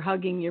who are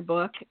hugging your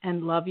book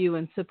and love you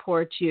and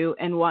support you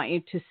and want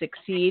you to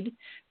succeed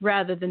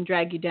rather than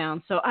drag you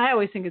down. So I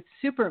always think it's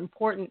super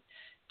important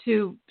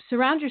to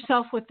surround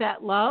yourself with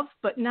that love,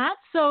 but not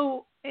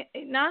so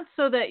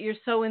that you're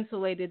so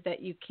insulated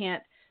that you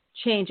can't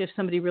change if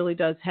somebody really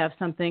does have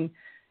something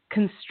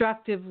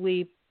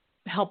constructively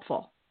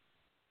helpful.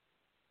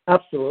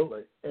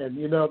 Absolutely. And,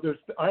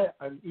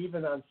 I'm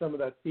even on some of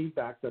that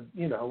feedback that,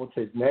 I won't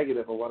say it's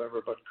negative or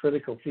whatever, but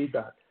critical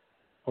feedback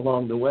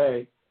along the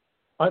way,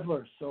 I've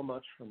learned so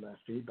much from that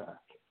feedback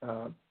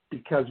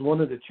because one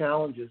of the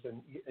challenges,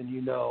 and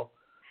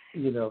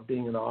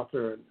being an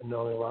author and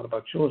knowing a lot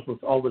about children's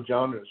books, all the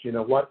genres,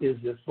 what is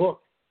this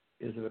book?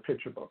 Is it a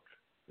picture book?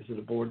 Is it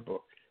a board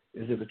book?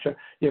 Is it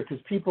because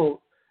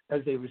people,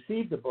 as they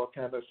receive the book,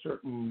 have a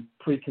certain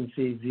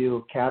preconceived view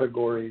of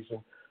categories and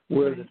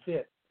where to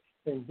fit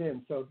things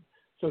in. So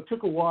it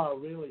took a while,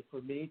 really, for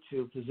me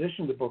to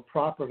position the book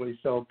properly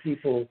so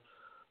people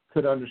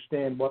could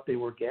understand what they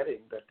were getting,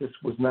 that this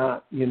was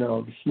not,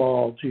 the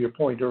small, to your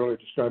point earlier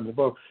describing the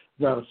book,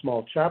 not a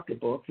small chapter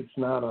book. It's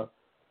not a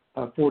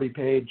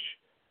 40-page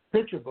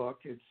picture book.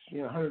 It's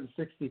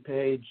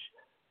 160-page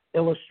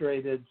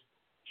illustrated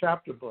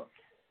chapter book,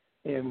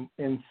 and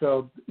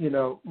so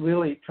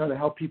really trying to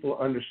help people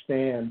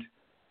understand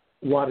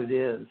what it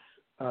is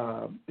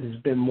has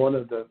been one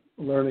of the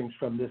learnings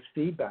from this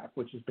feedback,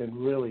 which has been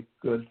really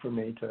good for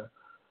me to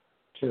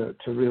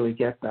really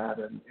get that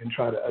and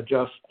try to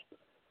adjust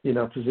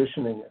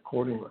positioning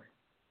accordingly.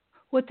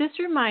 What this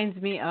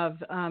reminds me of,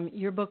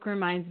 your book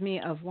reminds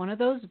me of one of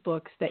those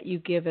books that you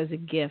give as a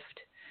gift.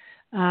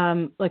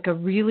 Like a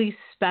really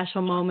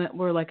special moment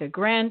where, like a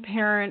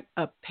grandparent,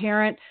 a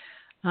parent,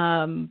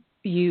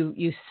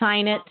 you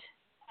sign it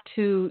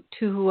to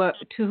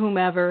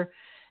whomever,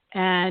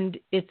 and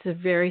it's a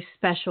very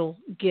special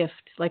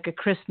gift, like a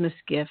Christmas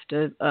gift,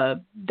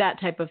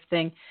 that type of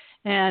thing.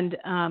 And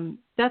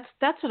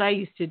that's what I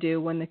used to do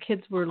when the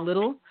kids were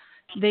little.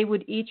 They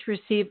would each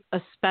receive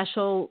a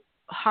special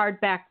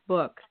hardback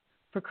book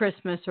for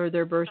Christmas or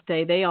their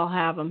birthday. They all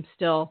have them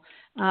still,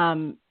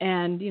 and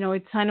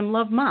I'd sign them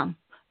 "Love Mom."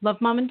 Love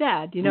Mom and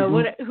Dad,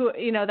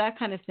 that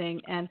kind of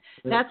thing. And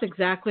that's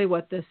exactly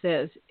what this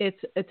is.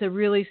 It's a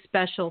really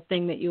special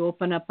thing that you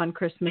open up on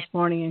Christmas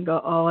morning and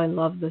go, oh, I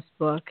love this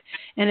book.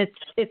 And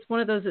it's one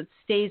of those that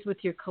stays with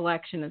your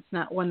collection. It's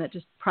not one that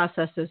just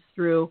processes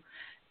through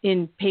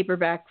in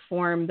paperback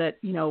form that,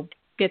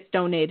 gets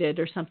donated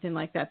or something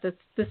like that.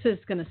 This is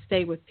going to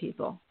stay with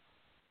people,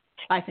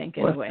 I think,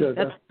 anyway.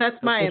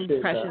 That's my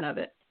impression of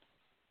it.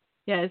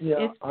 Yeah, it's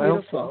beautiful. I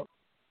hope so.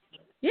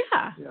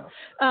 Yeah.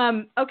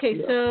 Okay,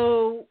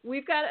 so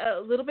we've got a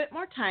little bit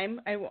more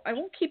time. I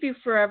won't keep you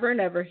forever and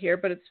ever here,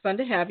 but it's fun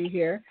to have you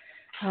here.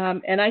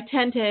 And I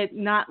tend to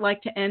not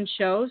like to end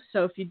shows,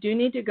 so if you do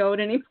need to go at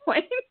any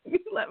point,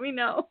 let me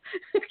know.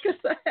 Because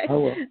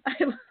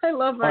I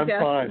love my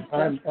guests. I'm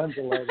fine. I'm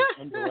delighted.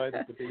 I'm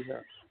delighted to be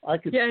here. I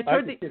could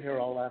sit here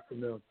all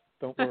afternoon.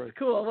 Don't worry. That's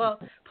cool. Well,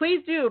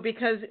 please do,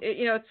 because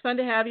it's fun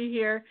to have you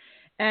here.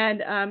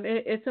 And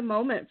it's a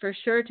moment for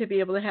sure to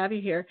be able to have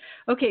you here.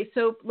 Okay,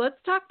 so let's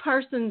talk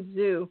Parsons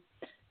Zoo,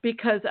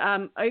 because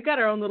I got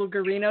our own little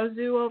Garino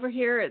zoo over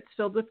here. It's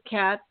filled with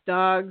cats,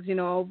 dogs.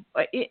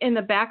 In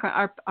the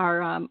background,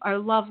 our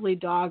lovely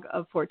dog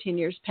of 14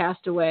 years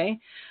passed away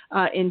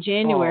in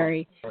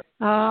January.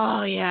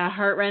 Oh yeah,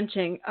 heart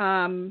wrenching.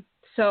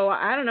 So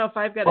I don't know if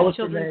I've got a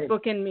children's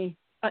book in me.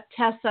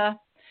 Tessa,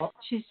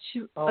 she's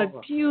a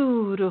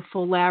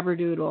beautiful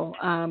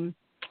Labradoodle.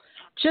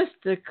 Just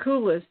the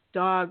coolest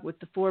dog with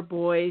the 4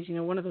 boys,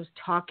 one of those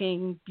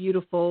talking,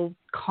 beautiful,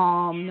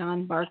 calm,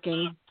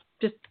 non-barking,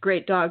 just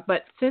great dog.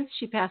 But since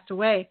she passed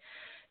away,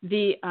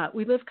 we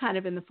live kind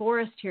of in the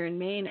forest here in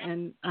Maine,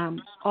 and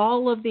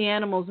all of the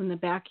animals in the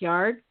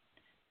backyard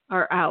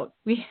are out.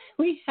 We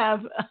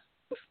have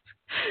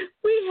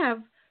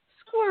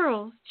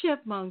squirrels,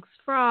 chipmunks,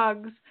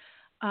 frogs,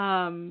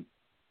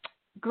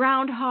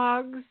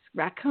 groundhogs,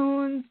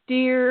 raccoons,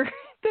 deer.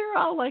 They're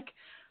all like,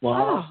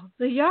 wow,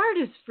 the yard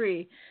is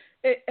free.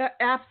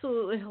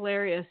 Absolutely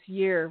hilarious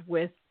year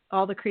with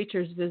all the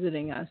creatures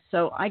visiting us.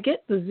 So I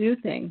get the zoo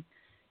thing.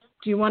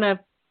 Do you want to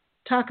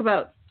talk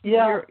about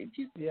Yeah.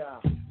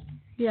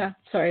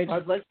 Sorry,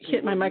 I'd like to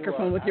hit my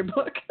microphone with your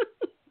book.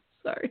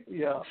 Sorry.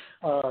 Yeah.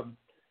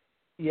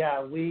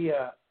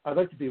 I'd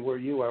like to be where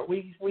you are.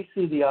 We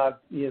see the odd,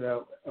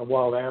 a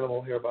wild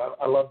animal here, but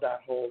I love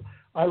that whole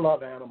I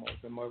love animals,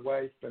 and my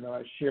wife and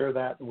I share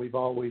that, and we've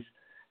always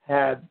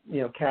had,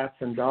 cats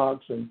and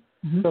dogs. And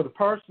so the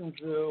Parsons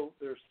Zoo,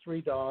 there's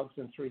 3 dogs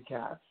and 3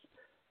 cats.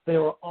 They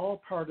were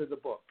all part of the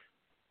book.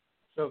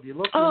 So if you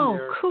look in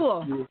there,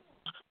 cool.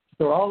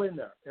 They're all in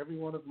there. Every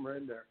one of them are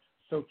in there.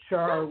 So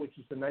Char, which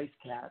is the nice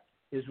cat,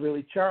 is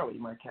really Charlie,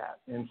 my cat.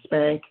 And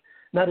Spank,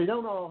 now they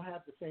don't all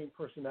have the same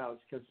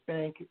personalities, because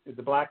Spank,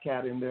 the black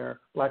cat in there,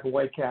 black and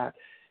white cat,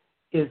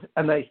 is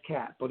a nice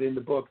cat, but in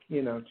the book,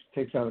 it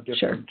takes on a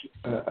different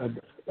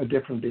a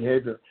different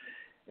behavior.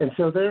 And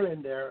so they're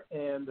in there,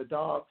 and the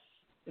dogs.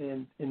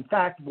 And in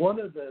fact, one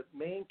of the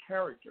main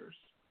characters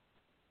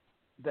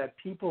that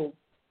people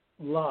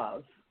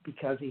love,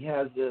 because he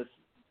has this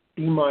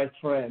 "be my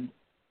friend"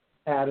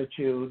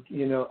 attitude,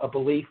 a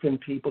belief in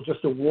people,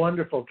 just a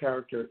wonderful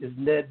character, is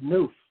Ned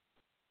Noof.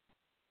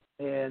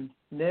 And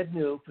Ned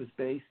Noof is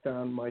based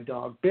on my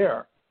dog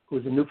Bear, who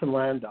is a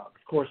Newfoundland dog.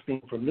 Of course,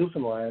 being from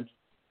Newfoundland,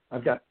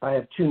 I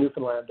have 2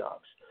 Newfoundland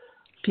dogs.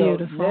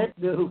 Beautiful. So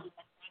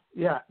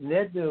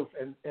Ned Noof,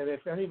 and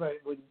if anybody,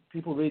 when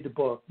people read the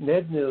book,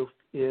 Ned Noof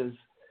is,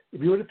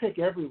 if you were to pick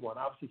everyone,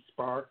 obviously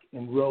Spark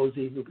and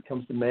Rosie, who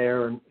becomes the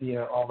mayor, and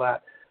all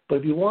that. But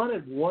if you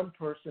wanted one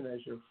person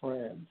as your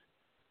friend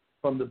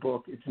from the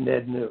book, it's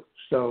Ned Noof.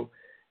 So,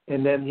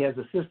 and then he has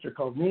a sister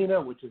called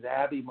Nina, which is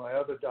Abby, my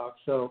other dog.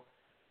 So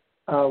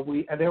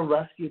and they're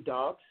rescue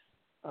dogs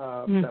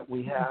that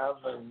we have,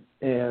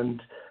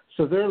 and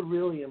so they're a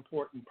really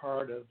important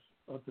part of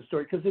the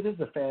story, because it is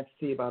a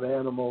fantasy about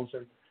animals,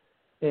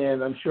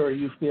 and I'm sure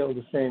you feel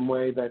the same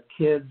way, that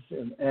kids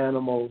and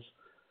animals,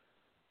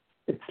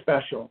 it's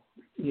special,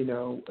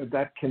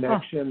 that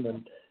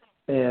connection,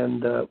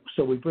 and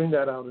so we bring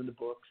that out in the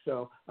book.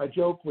 So I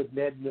joke with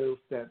Ned Noof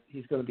that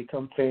he's going to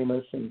become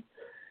famous, and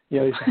he's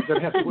going to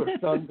have to wear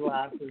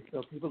sunglasses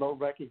so people don't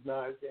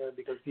recognize him,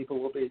 because people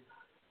will be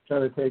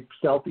trying to take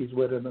selfies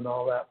with him and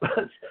all that.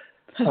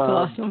 That's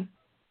awesome.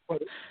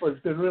 But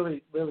it's been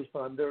really, really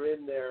fun. They're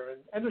in there,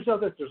 and there's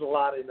a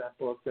lot in that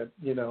book that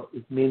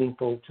is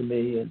meaningful to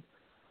me, and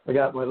I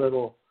got my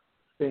little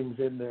things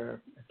in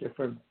there at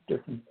different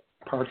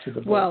parts of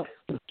the book. Well,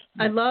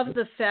 I love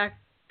the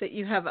fact that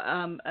you have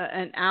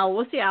an owl.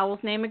 What's the owl's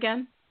name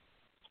again?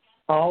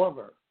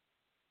 Oliver.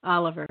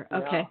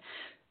 Okay.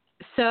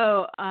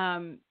 So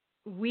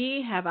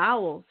we have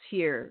owls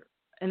here,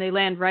 and they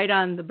land right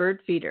on the bird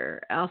feeder.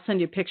 I'll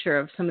send you a picture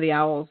of some of the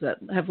owls that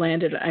have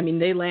landed. I mean,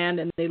 they land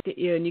and they look at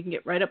you, and you can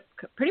get right up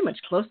pretty much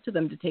close to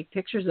them to take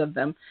pictures of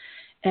them.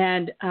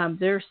 And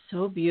they're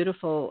so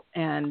beautiful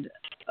and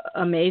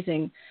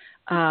amazing.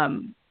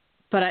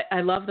 But I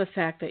love the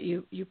fact that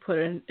you put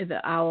the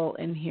owl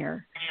in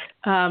here.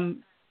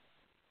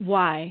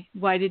 Why?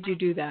 Why did you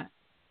do that?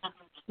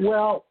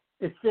 Well,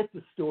 it fit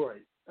the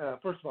story.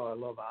 First of all, I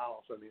love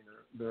owls. I mean,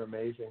 they're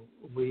amazing.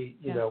 We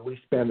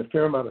spend a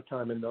fair amount of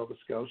time in Nova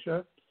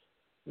Scotia,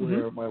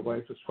 where my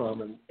wife is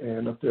from,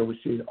 and up there we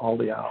see all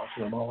the owls,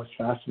 and I'm always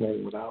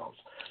fascinated with owls.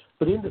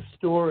 But in the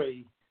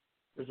story,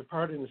 there's a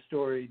part in the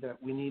story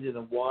that we needed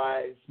a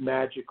wise,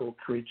 magical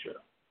creature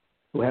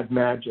who had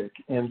magic,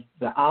 and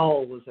the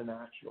owl was a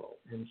natural.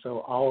 And so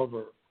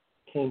Oliver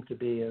came to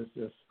be as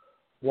this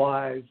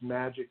wise,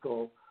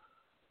 magical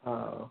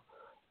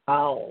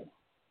owl.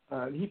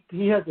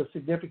 He has a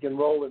significant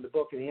role in the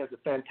book, and he has a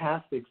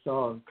fantastic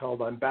song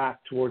called "I'm Back"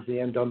 towards the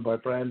end, done by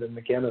Brandon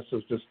McGinnis,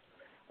 who's just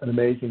an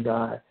amazing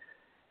guy.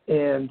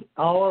 And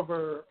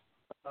Oliver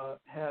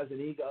has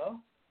an ego.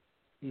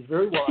 He's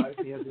very wise.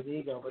 He has an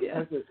ego, but he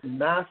has this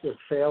massive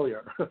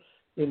failure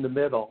in the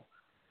middle.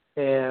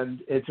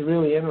 And it's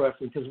really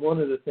interesting, because one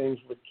of the things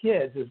with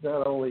kids is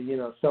not only,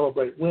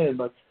 celebrate win,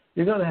 but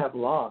you're going to have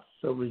loss.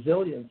 So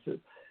resilience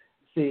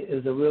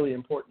is a really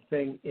important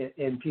thing,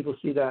 and people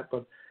see that.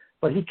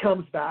 But he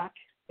comes back,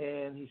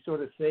 and he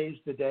sort of saves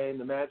the day, and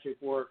the magic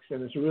works,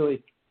 and it's a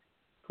really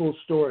cool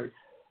story.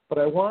 But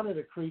I wanted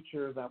a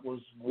creature that was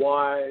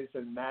wise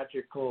and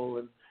magical,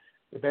 and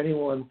if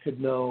anyone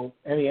could know,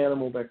 any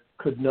animal that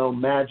could know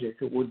magic,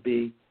 it would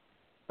be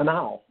an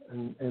owl.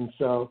 And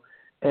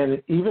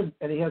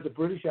he has a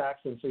British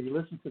accent, so you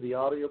listen to the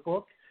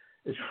audiobook.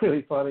 It's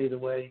really funny the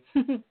way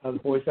the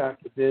voice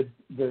actor did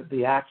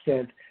the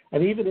accent.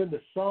 And even in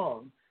the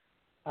song,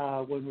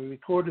 when we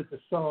recorded the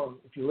song,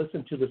 if you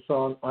listen to the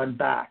song "I'm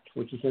Back,"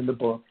 which is in the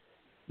book,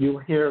 you'll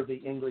hear the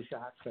English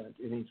accent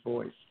in his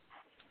voice.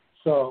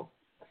 So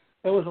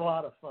it was a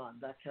lot of fun.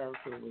 That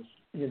character was,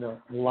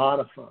 a lot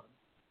of fun.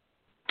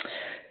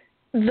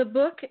 The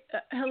book,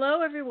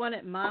 hello everyone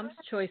at Mom's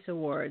Choice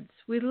Awards.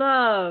 We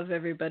love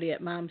everybody at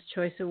Mom's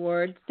Choice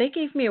Awards. They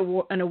gave me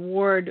an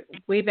award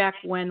way back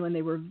when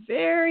they were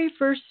very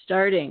first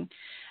starting.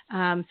 So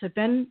I've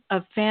been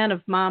a fan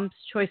of Mom's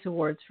Choice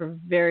Awards for a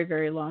very,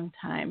 very long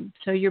time.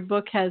 So your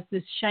book has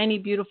this shiny,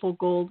 beautiful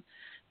gold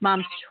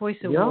Mom's Choice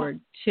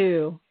Award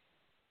too.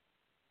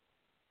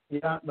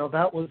 Yeah, no,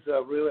 that was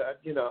really,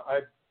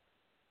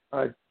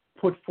 I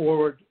put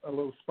forward a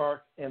little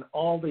spark and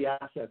all the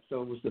assets.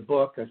 So it was the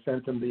book. I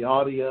sent them the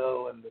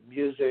audio and the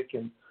music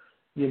and,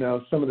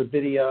 some of the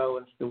video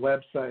and the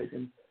website.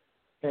 And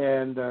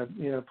and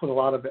put a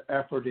lot of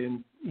effort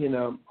in,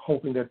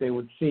 hoping that they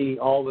would see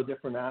all the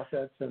different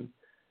assets,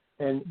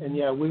 and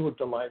yeah, we were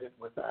delighted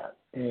with that,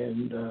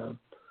 and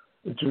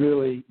it's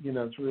really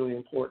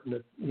important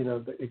that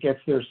that it gets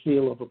their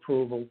seal of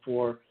approval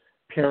for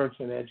parents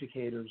and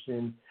educators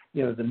in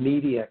the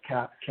media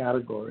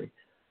category,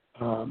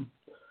 and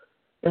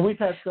we've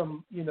had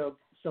some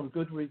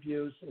good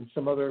reviews in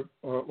some other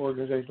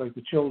organizations like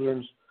the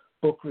Children's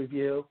Book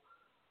Review.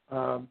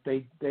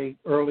 They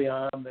early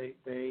on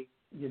they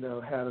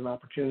had an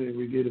opportunity to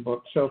review the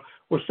book. So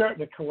we're starting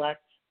to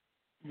collect,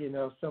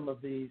 some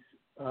of these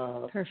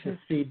this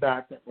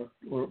feedback that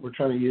we're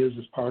trying to use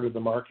as part of the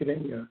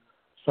marketing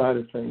side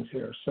of things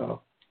here.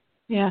 So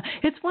yeah,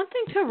 it's one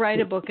thing to write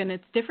a book, and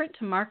it's different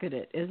to market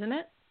it, isn't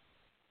it?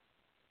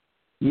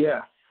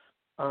 Yes,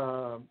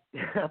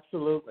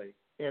 absolutely.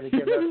 And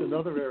again, that's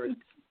another area.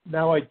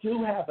 Now, I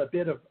do have a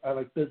bit of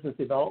like business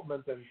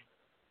development and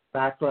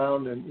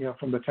background, and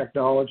from the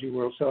technology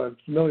world, so I'm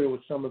familiar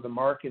with some of the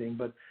marketing,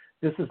 but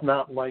this is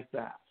not like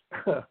that.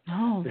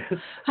 Oh, this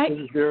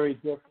is very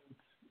different.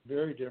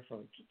 Very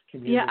different.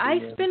 Yeah,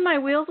 I spin my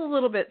wheels a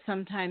little bit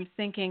sometimes,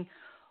 thinking,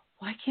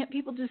 why can't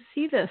people just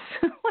see this?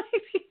 And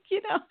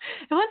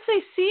once they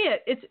see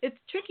it, it's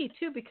tricky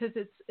too, because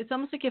it's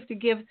almost like you have to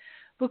give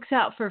books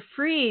out for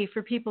free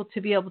for people to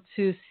be able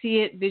to see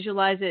it,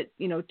 visualize it,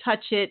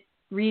 touch it,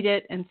 read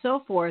it, and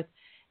so forth,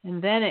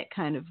 and then it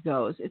kind of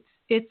goes.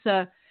 It's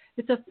a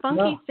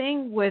funky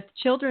thing with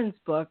children's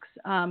books.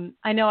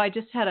 I know I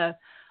just had a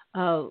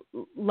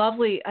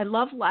lovely. I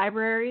love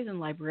libraries and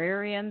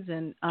librarians.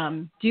 And are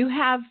you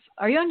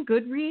on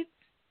Goodreads?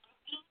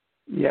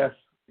 Yes.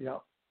 Yeah.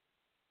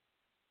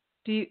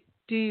 Do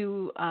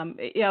you?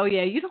 Oh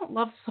yeah. You don't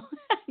love.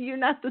 You're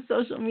not the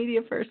social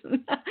media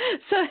person.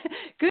 So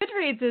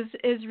Goodreads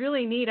is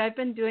really neat. I've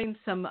been doing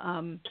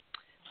some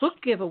book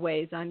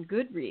giveaways on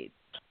Goodreads,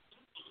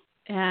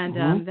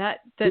 and that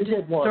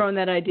just throwing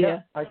that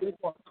idea. Yeah,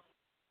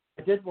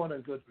 I did one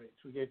on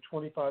Goodreads. We gave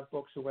 25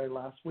 books away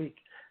last week,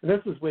 and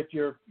this is with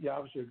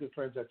obviously your good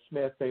friends at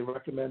Smith. They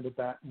recommended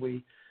that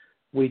we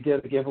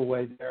did a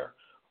giveaway there.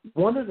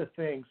 One of the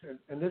things,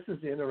 and this is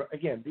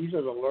again, these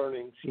are the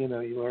learnings you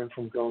learn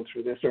from going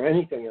through this or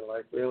anything in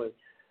life, really.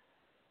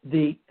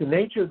 The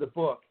nature of the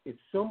book, it's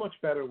so much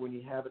better when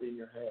you have it in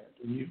your hand.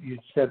 And you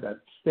said that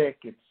it's thick,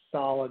 it's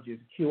solid, you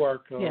have QR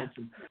codes,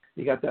 and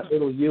you got that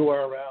little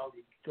URL.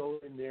 You go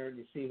in there and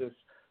you see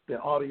the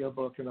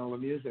audiobook and all the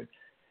music.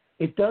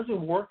 It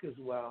doesn't work as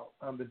well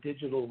on the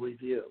digital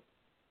review.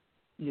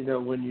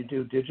 When you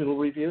do digital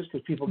reviews,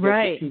 because people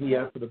get the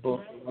PDF of the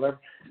book or whatever,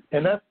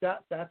 and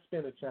that's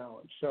been a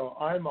challenge. So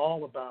I'm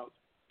all about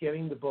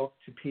getting the book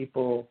to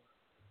people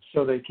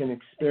so they can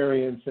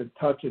experience it,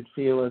 touch it,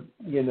 feel it,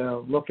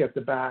 look at the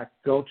back,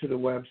 go to the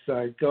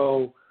website,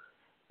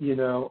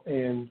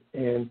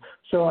 and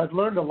so I've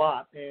learned a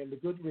lot. And the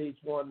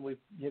Goodreads one, we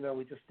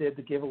just did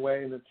the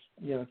giveaway, and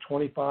it's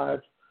 25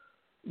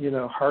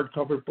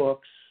 hardcover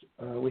books.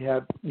 We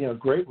had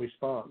great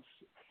response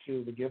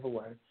to the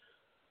giveaway.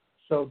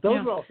 So those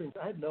are all things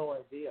I had no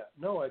idea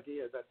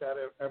that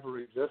ever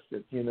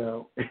existed,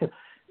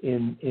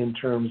 in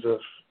terms of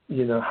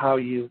how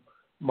you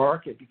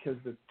market, because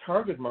the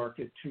target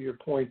market, to your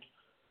point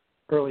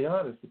early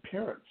on, is the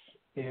parents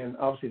and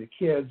obviously the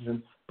kids,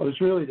 but it's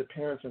really the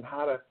parents and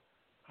how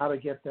to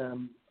get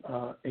them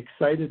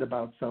excited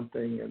about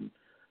something, and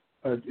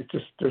it's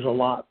just there's a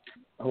lot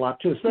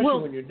to it,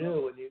 especially when you're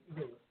new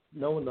and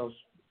no one knows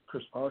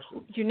Chris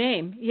Parsons. Your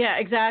name. Yeah,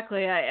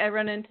 exactly. I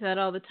run into that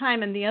all the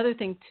time. And the other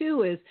thing,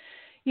 too, is,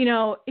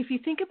 if you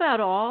think about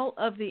all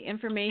of the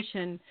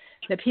information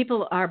that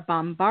people are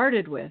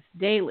bombarded with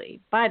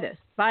daily, buy this,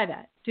 buy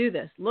that, do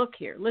this, look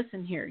here,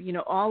 listen here,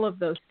 all of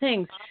those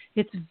things,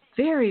 it's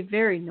very,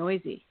 very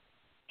noisy.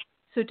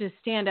 So to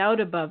stand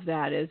out above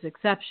that is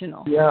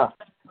exceptional. Yeah.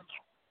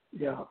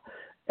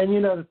 And,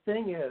 the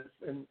thing is,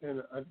 and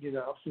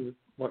obviously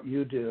what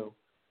you do,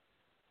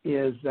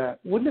 is that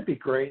wouldn't it be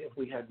great if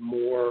we had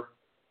more,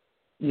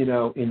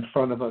 in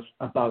front of us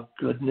about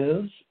good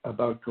news,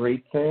 about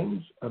great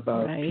things,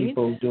 about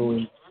people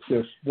doing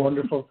just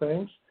wonderful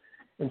things?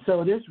 And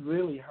so it is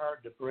really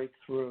hard to break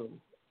through,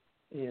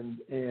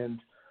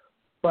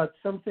 but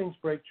some things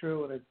break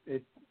through, and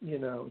it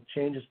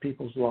changes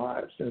people's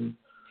lives, and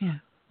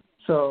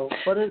so,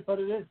 but it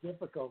is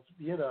difficult,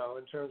 in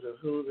terms of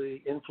who the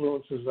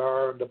influencers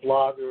are, the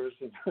bloggers,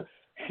 and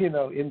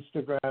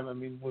Instagram. I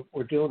mean,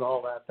 we're doing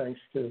all that thanks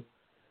to,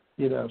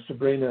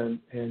 Sabrina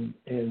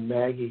and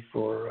Maggie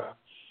for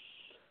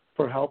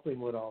helping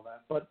with all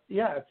that. But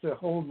yeah, it's a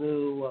whole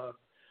new.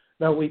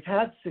 Now we've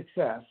had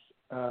success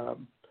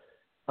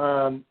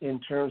in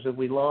terms of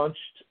we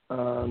launched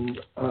on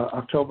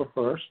October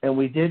 1st, and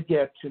we did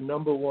get to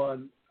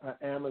 #1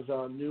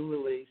 Amazon new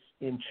release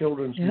in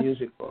children's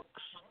music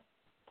books.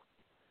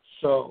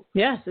 So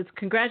yes, it's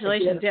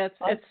congratulations. Again,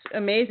 it's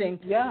amazing.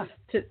 Yeah.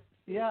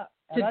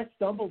 And I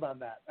stumbled on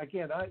that.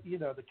 Again,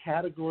 the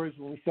categories,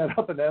 when we set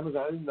up on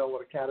Amazon, I didn't know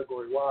what a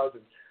category was.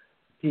 And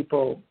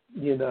people,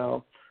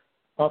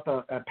 up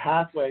a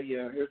pathway,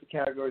 here's the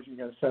categories, you're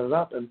going to set it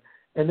up. And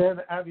And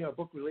then having a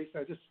book release,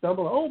 I just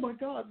stumbled. Oh my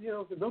God,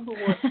 the number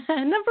one.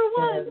 Number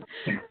one.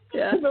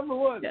 Yeah. Number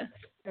one. Yeah.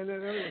 And then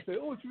everyone say,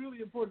 oh, it's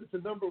really important.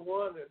 It's a number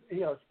one.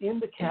 And it's in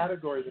the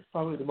category that's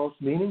probably the most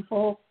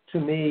meaningful to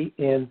me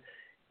in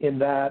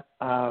that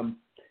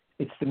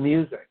it's the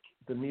music.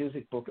 The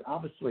music book,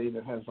 obviously,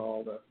 that has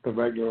all the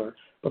regular,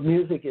 but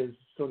music is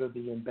sort of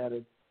the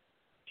embedded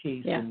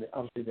piece in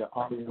obviously the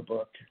audio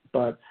book.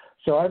 But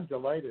so I'm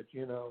delighted,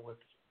 with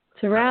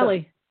to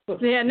rally.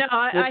 Yeah, no,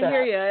 I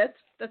hear you.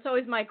 That's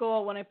always my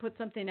goal when I put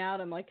something out.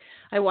 I'm like,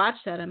 I watch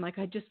that. I'm like,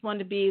 I just want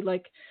to be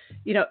like,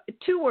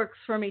 2 works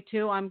for me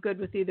too. I'm good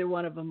with either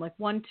one of them, like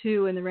 1,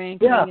 2 in the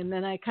ranking, and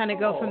then I kind of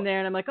go from there.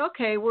 And I'm like,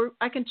 okay,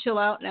 I can chill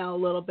out now a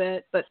little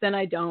bit, but then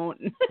I don't.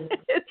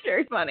 It's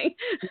very funny.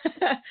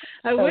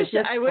 I wish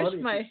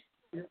my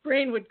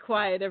brain would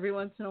quiet every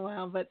once in a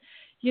while, but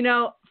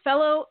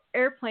fellow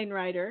airplane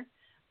writer.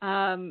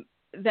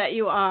 That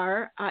you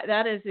are,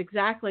 that is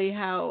exactly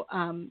how,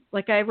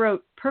 like I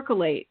wrote,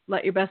 percolate,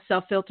 let your best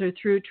self filter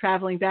through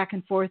traveling back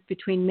and forth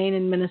between Maine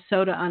and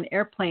Minnesota on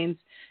airplanes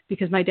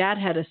because my dad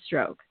had a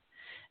stroke.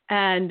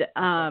 And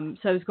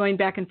so I was going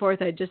back and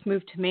forth. I just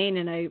moved to Maine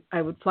and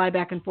I would fly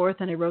back and forth,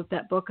 and I wrote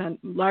that book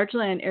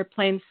largely on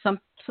airplanes, some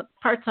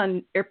parts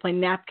on airplane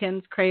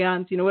napkins,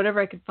 crayons,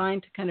 whatever I could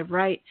find to kind of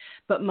write,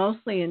 but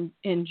mostly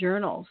in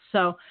journals.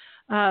 So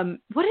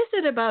what is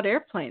it about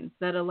airplanes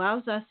that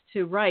allows us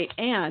to write?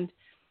 And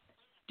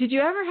did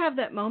you ever have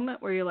that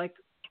moment where you're like,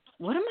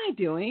 what am I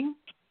doing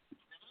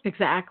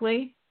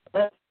exactly?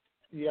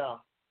 Yeah.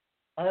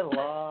 I had a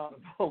lot of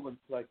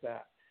moments like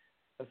that,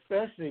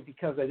 especially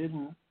because I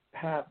didn't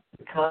have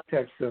the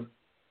context of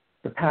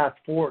the path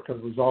forward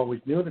because it was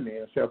always new to me.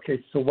 I say,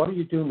 okay, so what do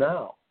you do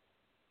now?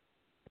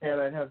 And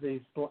I'd have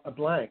a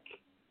blank.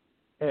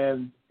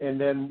 And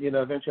then,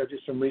 eventually I'd do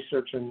some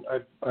research and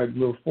I'd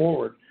move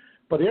forward.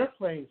 But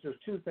airplanes, there's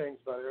 2 things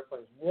about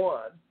airplanes.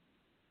 One,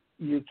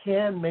 you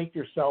can make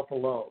yourself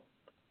alone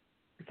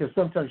because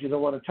sometimes you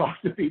don't want to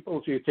talk to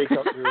people, so you take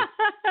up your.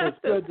 So it's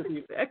good to be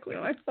exactly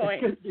my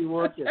point. It's good to be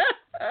working.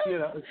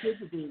 It's good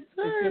to be.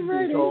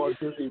 I'm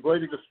busy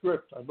writing a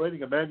script. I'm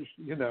writing a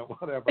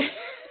manuscript. Whatever.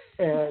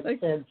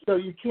 And so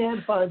you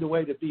can find a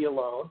way to be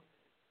alone,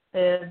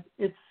 and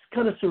it's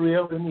kind of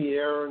surreal in the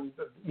air and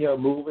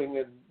moving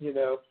and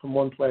from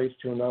one place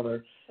to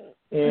another,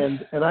 and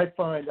I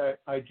find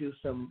I do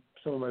some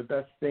of my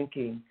best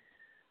thinking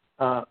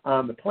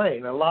on the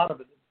plane. A lot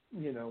of it,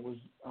 was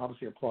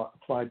obviously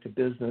applied to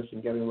business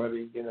and getting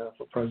ready,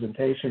 for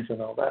presentations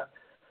and all that.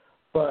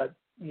 But,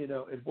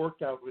 it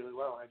worked out really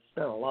well. I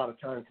spent a lot of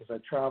time because I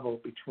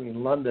traveled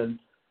between London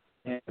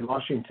and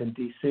Washington,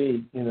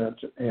 D.C.,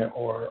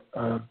 or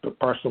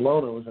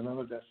Barcelona was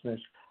another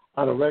destination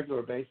on a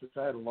regular basis.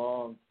 I had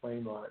long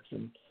plane rides.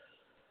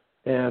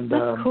 And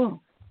that's cool.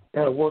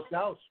 And it worked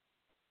out.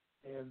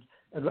 And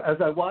as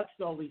I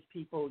watched all these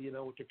people,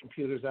 with their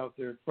computers out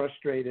there,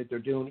 frustrated, they're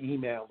doing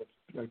email,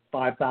 like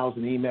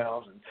 5,000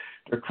 emails, and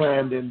they're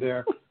crammed in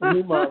there.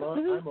 Meanwhile,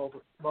 I'm over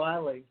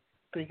smiling,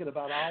 thinking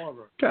about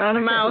Oliver. Drawing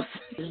a mouse.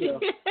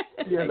 Forget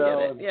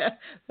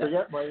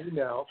my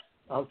email.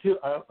 I'll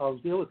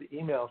deal with the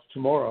emails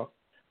tomorrow.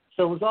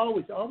 So it was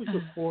always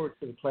look forward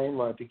to the plane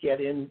ride to get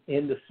in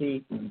the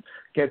seat and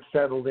get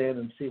settled in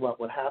and see what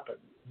would happen.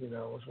 It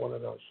was one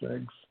of those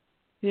things.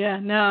 Yeah,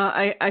 no,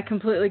 I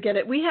completely get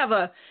it. We have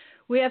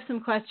some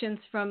questions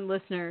from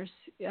listeners.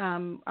 Is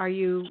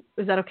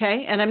that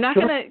okay? And I'm not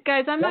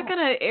not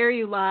gonna air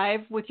you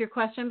live with your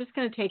question. I'm just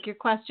gonna take your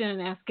question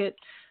and ask it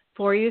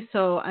for you.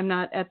 So I'm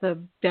not at the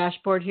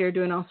dashboard here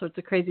doing all sorts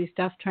of crazy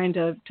stuff, trying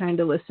to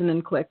listen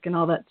and click and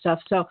all that stuff.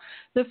 So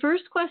the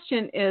first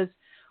question is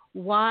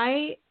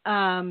why.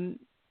 Let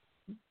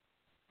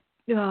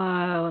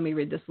me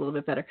read this a little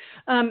bit better.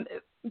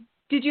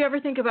 Did you ever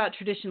think about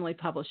traditionally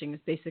publishing?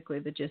 Is basically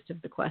the gist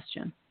of the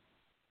question.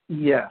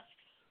 Yes.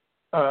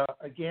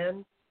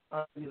 Again,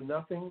 I knew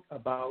nothing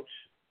about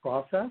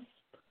process,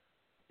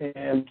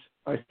 and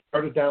I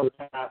started down the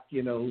path,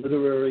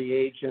 literary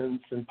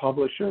agents and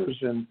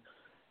publishers, and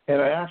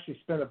I actually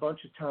spent a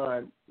bunch of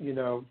time,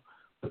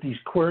 with these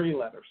query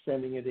letters,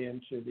 sending it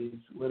in to these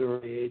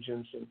literary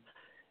agents,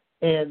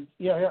 and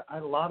I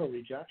had a lot of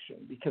rejection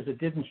because it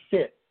didn't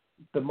fit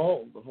the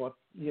mold of what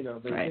they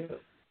do.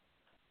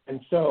 And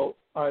so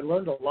I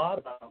learned a lot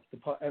about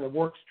and it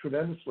works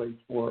tremendously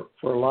for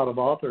a lot of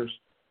authors.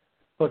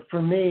 But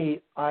for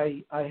me,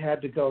 I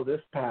had to go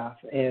this path,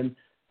 and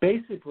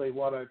basically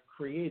what I've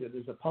created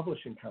is a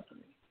publishing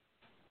company.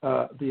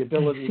 The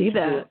ability to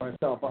do it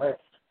myself.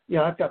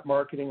 I've got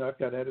marketing, I've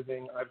got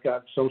editing, I've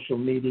got social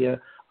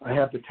media, I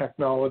have the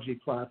technology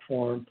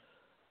platform,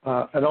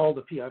 and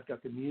I've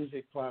got the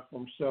music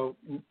platform. So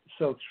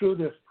through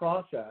this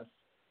process,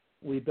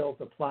 we built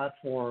a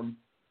platform.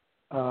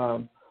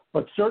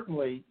 But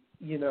certainly,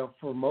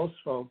 for most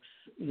folks,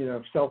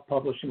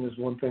 self-publishing is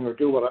one thing, or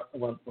do what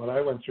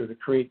I went through to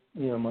create,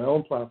 my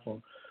own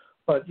platform.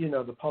 But,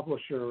 the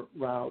publisher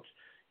route,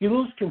 you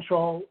lose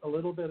control a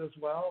little bit as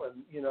well.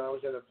 And, I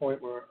was at a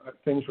point where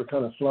things were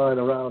kind of flying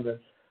around and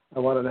I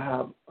wanted to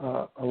have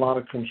a lot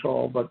of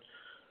control. But,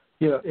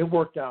 it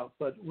worked out.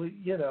 But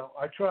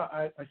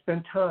I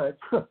spent time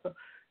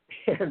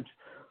and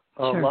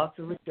Sure. lots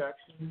of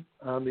rejection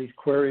on these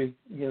query,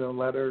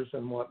 letters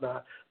and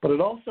whatnot. But it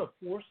also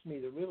forced me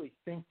to really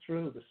think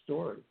through the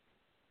story.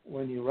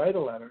 When you write a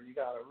letter, you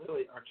got to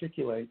really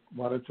articulate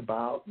what it's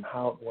about and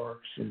how it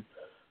works. And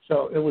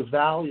so it was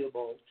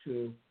valuable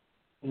to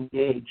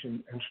engage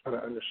and try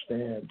to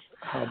understand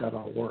how that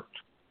all worked.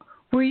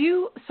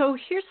 So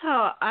here's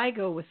how I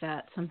go with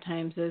that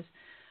sometimes is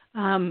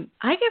I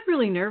get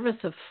really nervous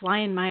of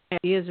flying my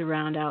ideas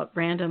around out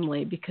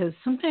randomly because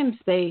sometimes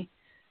they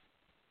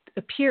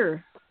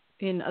appear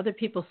in other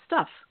people's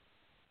stuff.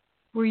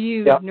 Were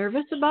you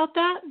nervous about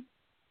that?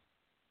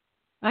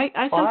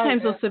 I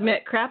sometimes will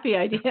submit crappy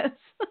ideas.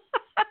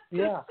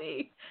 Yeah.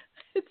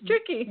 It's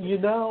tricky.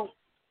 No,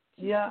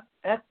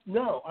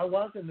 I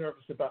wasn't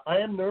nervous about. I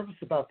am nervous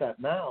about that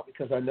now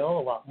because I know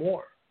a lot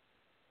more.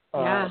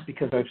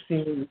 Because I've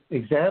seen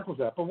examples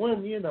of that. But when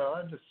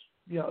I'm just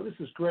this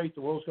is great.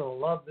 The world's going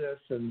to love this,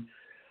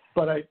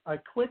 but I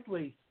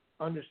quickly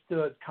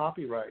understood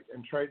copyright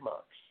and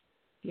trademarks.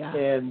 Yeah.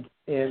 And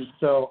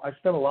so I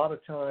spent a lot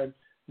of time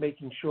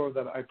making sure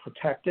that I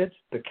protected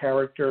the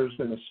characters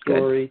in the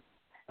story.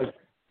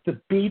 To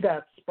be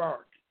that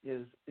spark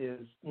is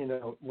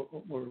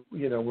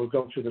we're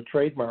going through the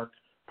trademark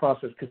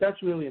process because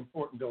that's really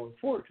important going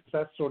forward because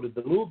that's sort of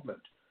the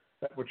movement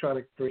that we're trying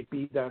to create,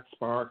 be that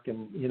spark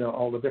and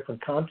all the different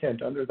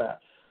content under that.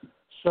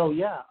 So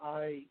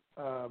my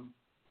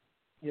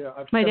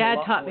dad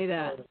taught me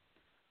that.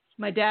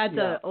 My dad's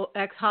an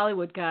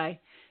ex-Hollywood guy.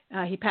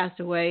 He passed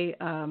away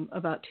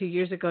about 2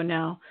 years ago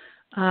now.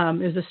 He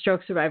was a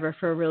stroke survivor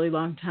for a really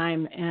long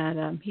time,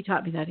 and he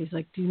taught me that. He's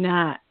like, do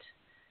not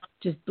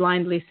just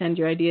blindly send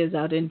your ideas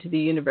out into the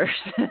universe.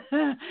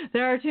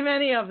 There are too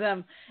many of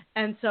them,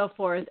 and so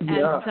forth.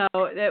 And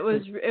so it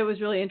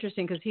was really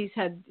interesting because he's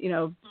had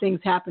things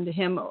happen to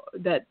him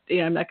that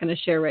I'm not going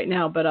to share right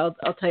now, but I'll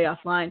tell you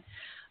offline.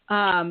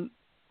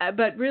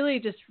 But really,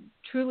 just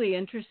truly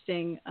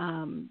interesting.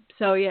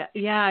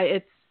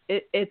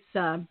 It's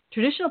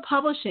traditional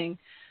publishing.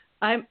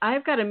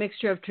 I've got a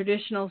mixture of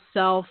traditional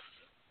self,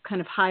 kind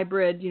of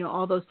hybrid,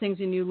 all those things,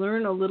 and you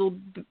learn a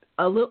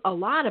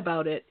lot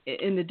about it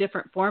in the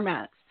different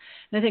formats.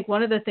 And I think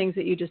one of the things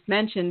that you just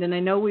mentioned, and I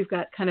know we've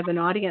got kind of an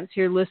audience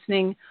here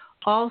listening,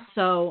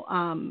 also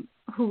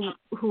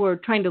who are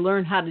trying to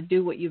learn how to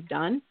do what you've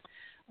done.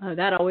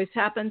 That always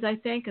happens, I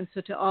think. And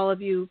so to all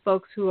of you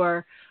folks who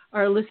are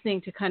listening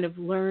to kind of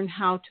learn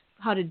how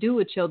to do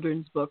a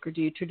children's book, or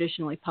do you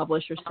traditionally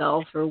publish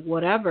yourself or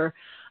whatever,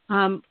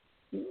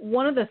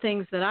 one of the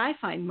things that I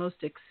find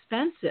most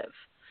expensive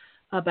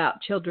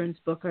about children's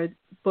books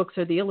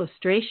are the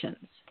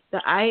illustrations.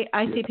 I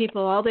see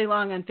people all day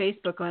long on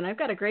Facebook going, I've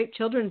got a great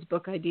children's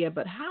book idea,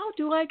 but how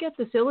do I get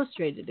this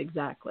illustrated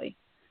exactly?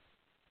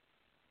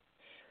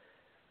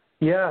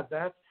 Yeah,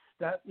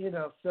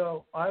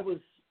 so I was,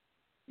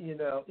 in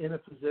a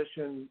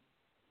position,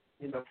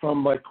 from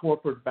my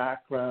corporate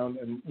background,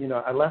 and,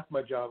 I left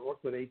my job,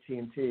 worked with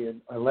AT&T,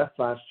 and I left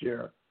last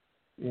year,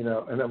 and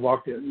I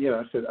walked in,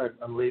 I said,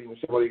 I'm leaving. They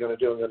said, what are you going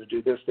to do? I'm going to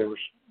do this. They were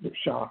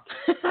shocked.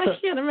 I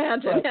can't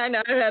imagine. I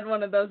know I've had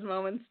one of those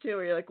moments too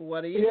where you're like,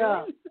 what are you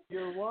doing?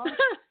 You're what?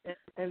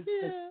 And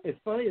it's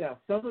funny now,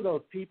 some of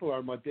those people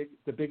are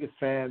the biggest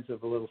fans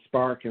of A Little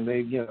Spark, and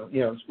they,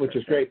 which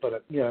is great,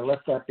 but, I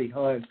left that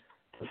behind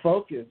to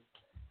focus.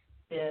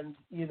 And,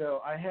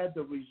 I had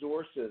the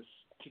resources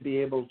to be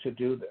able to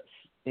do this,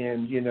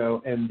 and,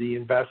 and the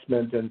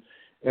investment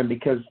and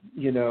because,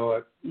 you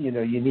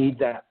need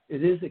that.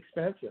 It is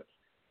expensive.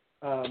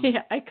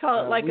 I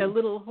call it like a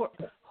little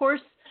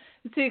horse.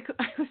 See,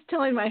 I was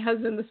telling my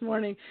husband this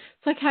morning,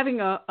 it's like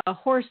having a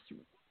horse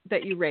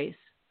that you race.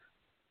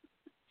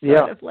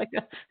 Sort of like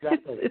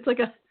exactly.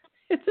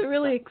 It's a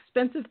really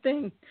expensive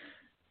thing.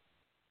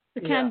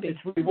 It can be. It's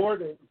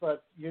rewarding,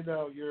 but, you're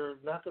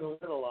not going to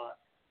win a lot.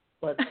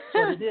 But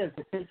it is.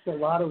 It takes a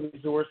lot of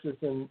resources,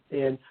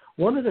 and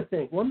one of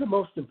the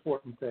most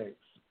important things,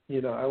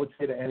 I would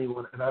say to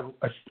anyone, and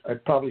I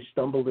probably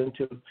stumbled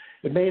into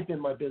it may have been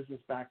my business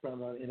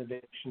background on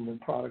innovation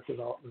and product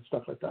development and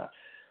stuff like that,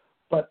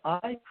 but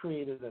I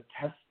created a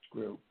test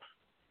group.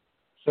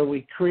 So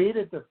we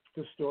created the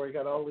story,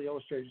 got all the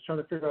illustrations, trying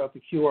to figure out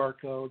the QR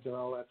codes and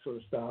all that sort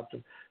of stuff.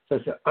 And so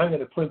I said, I'm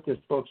going to print this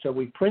book. So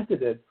we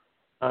printed it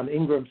on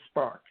Ingram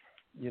Spark,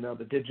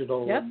 the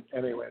digital. Yep.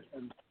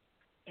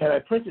 And I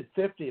printed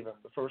 50 of them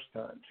the first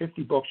time.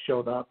 50 books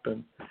showed up,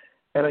 and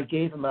I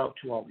gave them out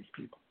to all these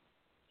people.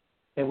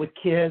 And with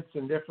kids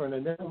and different,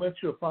 and then I went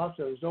through a process.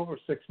 It was over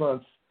 6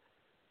 months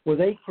where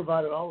they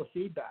provided all the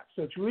feedback.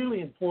 So it's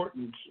really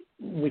important.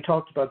 We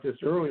talked about this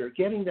earlier,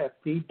 getting that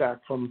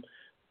feedback from,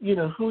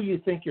 who you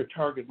think your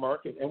target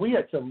market. And we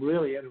had some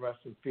really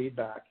interesting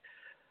feedback.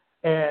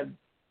 And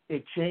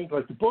it changed,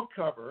 like the book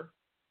cover.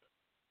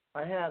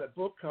 I had a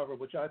book cover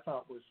which I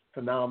thought was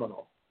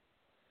phenomenal.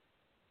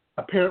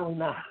 Apparently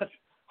not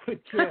with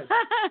kids.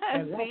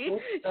 And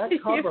that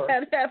cover. You've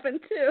had happen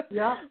too.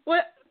 Yeah.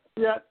 What?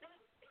 Yeah.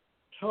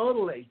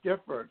 Totally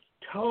different.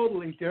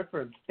 totally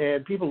different,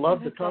 and people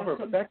loved the cover.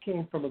 Awesome. But that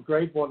came from a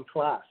grade 1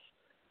 class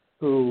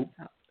who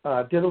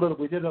did a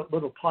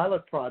little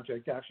pilot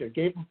project. Actually, I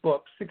gave them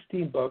books,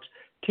 16 books.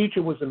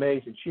 Teacher was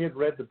amazing. She had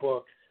read the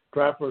book,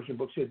 draft version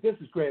book. She said, "This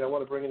is great. I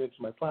want to bring it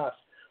into my class."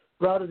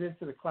 Brought it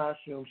into the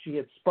classroom. She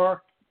had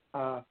Spark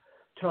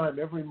time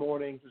every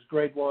morning. It was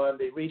grade 1.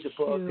 They read the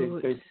book.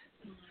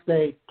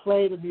 They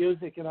play the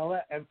music and all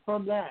that. And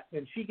from that,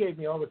 and she gave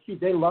me all the keys.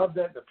 They loved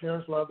it. The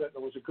parents loved it.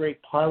 It was a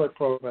great pilot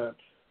program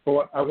for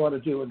what I want to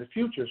do in the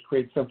future, is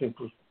create something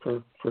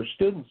for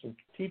students and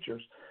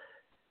teachers.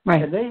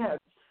 Right. And they had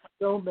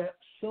so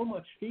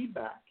much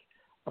feedback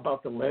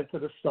about the length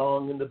of the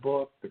song in the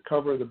book, the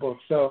cover of the book.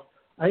 So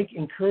I think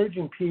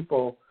encouraging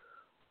people,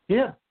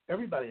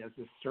 everybody has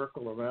this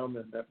circle around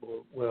them that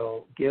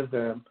will give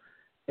them.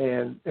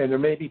 And there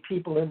may be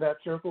people in that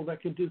circle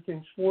that can do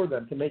things for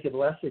them to make it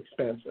less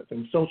expensive,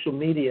 and social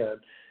media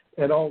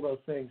and all those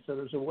things. So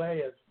there's a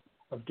way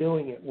of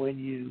doing it when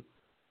you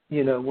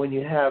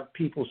have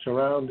people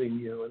surrounding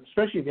you, and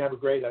especially if you have a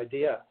great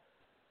idea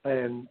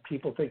and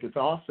people think it's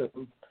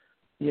awesome.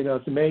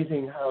 It's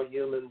amazing how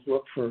humans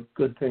look for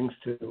good things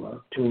to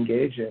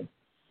engage in.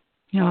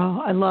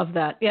 Oh, I love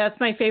that. Yeah, it's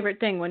my favorite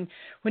thing when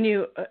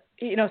you,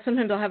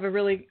 sometimes I'll have a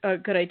really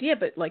good idea,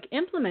 but like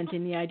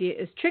implementing the idea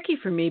is tricky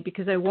for me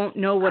because I won't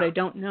know what I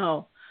don't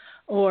know.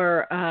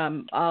 Or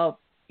I'll,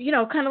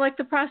 kind of like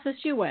the process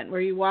you went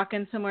where you walk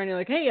in somewhere and you're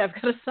like, hey, I've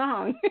got a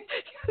song.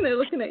 And they're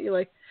looking at you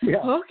like,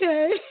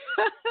 okay.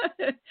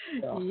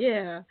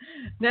 Yeah,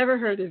 never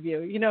heard of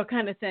you,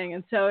 kind of thing.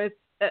 And so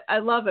I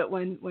love it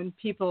when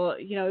people,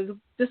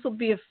 this will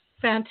be a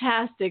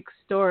fantastic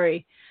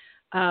story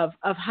of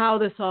how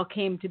this all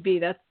came to be.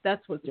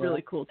 That's what's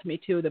really cool to me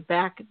too.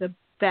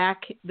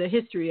 The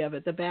history of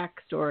it, the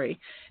backstory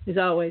is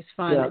always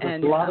fun. Yeah,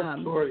 and a lot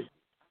of stories.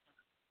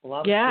 A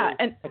lot of stories.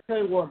 And I'll tell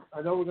you what,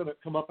 I know we're going to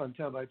come up on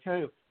time, but I tell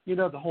you,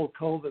 the whole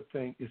COVID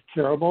thing is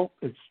terrible.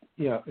 It's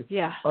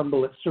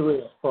unbelievable,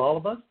 surreal for all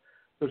of us.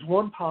 There's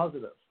one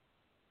positive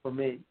for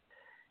me,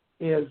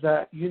 is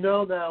that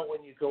now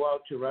when you go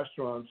out to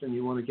restaurants and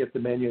you want to get the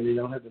menu and you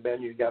don't have the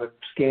menu, you got to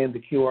scan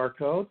the QR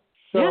code.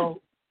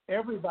 So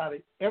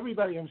everybody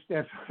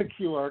understands what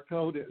a QR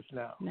code is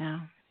now.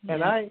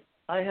 And I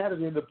had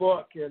it in the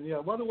book, and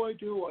what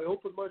do? I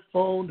open my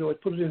phone, do I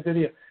put it in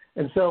video?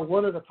 And so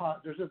one of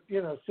there's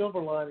a silver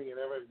lining in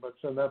everything. But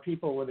so now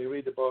people, when they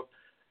read the book,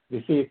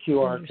 they see a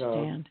QR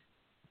code,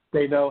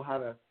 they know how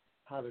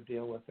to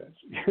deal with it.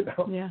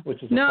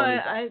 Which is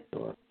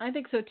I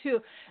think so too.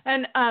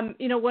 And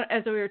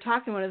as we were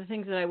talking, one of the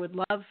things that I would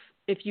love,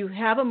 if you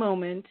have a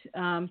moment,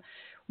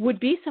 would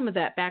be some of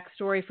that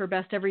backstory for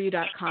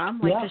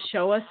besteveryou.com, to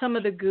show us some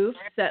of the goofs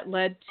that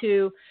led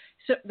to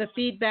the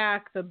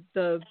feedback,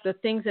 the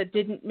things that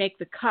didn't make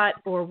the cut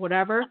or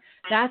whatever.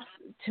 That's,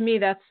 to me,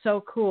 that's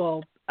so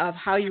cool of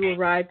how you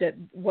arrived at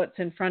what's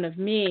in front of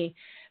me.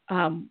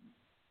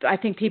 I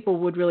think people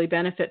would really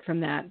benefit from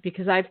that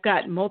because I've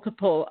got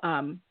multiple,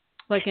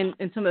 like in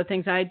some of the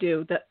things I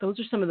do, that those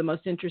are some of the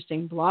most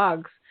interesting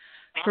blogs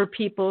for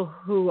people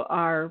who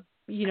are,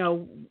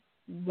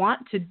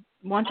 want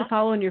to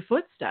follow in your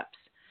footsteps.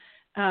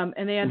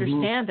 And they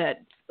understand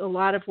that a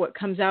lot of what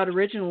comes out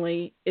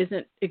originally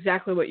isn't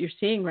exactly what you're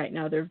seeing right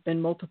now. There have been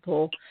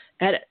multiple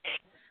edits,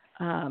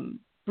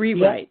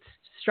 rewrites,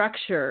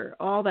 structure,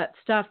 all that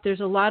stuff. There's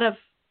a lot of,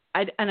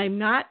 and I'm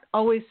not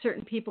always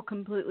certain people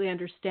completely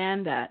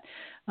understand that.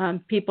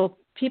 People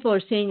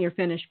are seeing your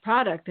finished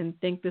product and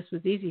think this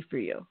was easy for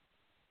you.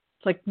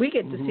 It's like we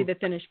get to see the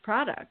finished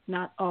product,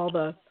 not all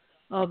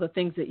the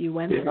things that you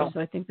went through. So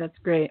I think that's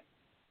great.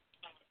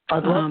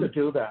 I'd love to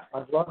do that.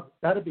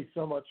 That'd be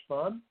so much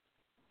fun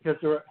because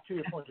to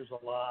your point, there's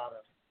a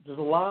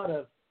lot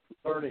of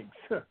learnings.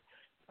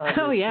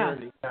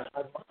 Journey.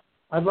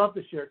 I'd love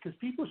to share it because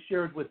people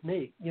shared with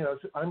me. So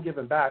I'm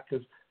giving back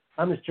because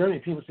on this journey,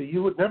 people say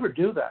you would never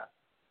do that,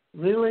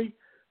 really.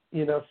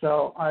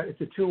 So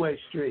it's a two-way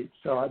street.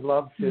 So I'd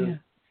love to,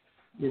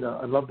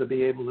 I'd love to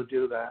be able to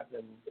do that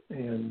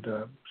and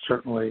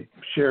certainly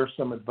share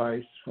some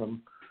advice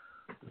from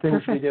the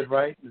things we did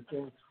right and the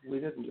things we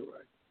didn't do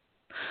right.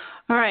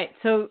 All right,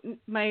 so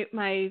my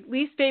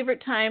least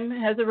favorite time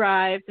has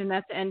arrived, and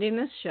that's ending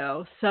this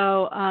show.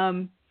 So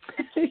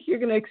you're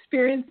going to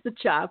experience the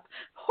chop.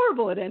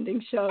 Horrible at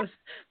ending shows,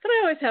 but I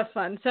always have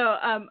fun. So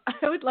I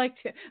would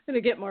like to, I'm going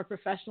to get more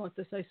professional at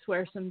this, I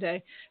swear,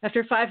 someday,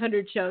 after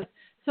 500 shows.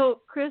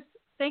 So, Chris,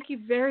 thank you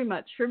very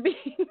much for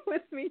being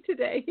with me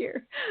today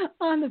here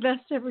on the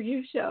Best Ever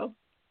You show.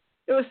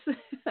 It's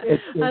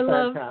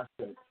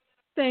fantastic.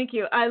 Thank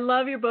you. I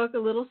love your book, A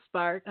Little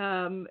Spark.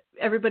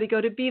 Everybody go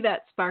to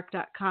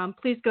bethatspark.com.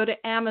 Please go to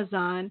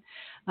Amazon.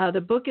 The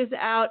book is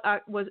out,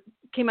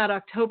 came out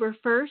October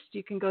 1st.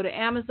 You can go to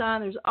Amazon.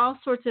 There's all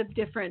sorts of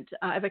different,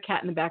 I have a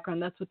cat in the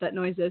background. That's what that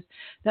noise is.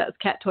 That's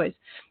cat toys.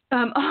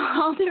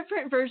 All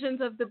different versions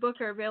of the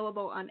book are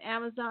available on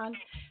Amazon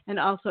and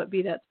also at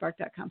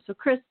bethatspark.com. So,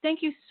 Chris,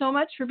 thank you so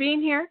much for being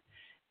here.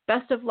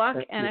 Best of luck,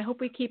 and I hope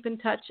we keep in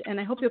touch,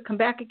 and I hope you'll come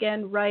back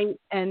again, right,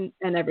 and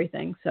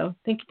everything. So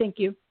thank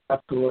you.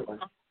 Absolutely.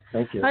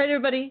 Thank you. All right,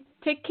 everybody.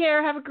 Take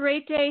care. Have a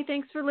great day.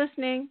 Thanks for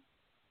listening.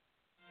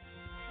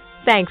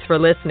 Thanks for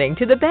listening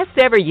to the Best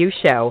Ever You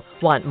Show.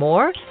 Want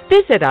more?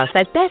 Visit us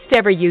at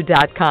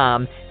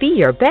besteveryou.com. Be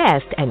your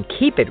best and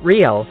keep it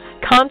real.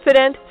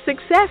 Confident,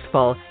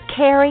 successful,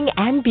 caring,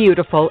 and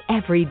beautiful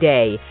every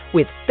day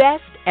with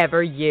Best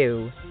Ever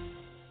You.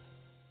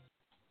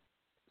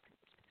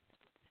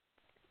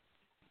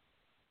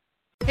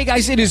 Hey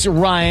guys, it is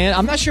Ryan.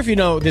 I'm not sure if you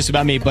know this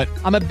about me, but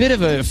I'm a bit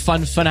of a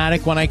fun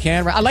fanatic when I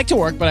can. I like to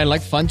work, but I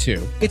like fun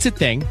too. It's a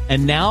thing.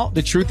 And now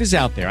the truth is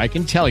out there. I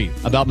can tell you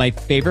about my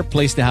favorite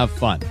place to have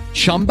fun.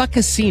 Chumba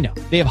Casino.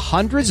 They have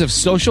hundreds of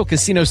social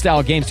casino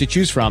style games to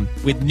choose from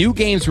with new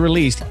games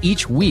released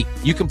each week.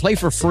 You can play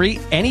for free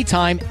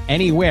anytime,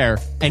 anywhere.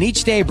 And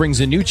each day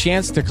brings a new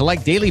chance to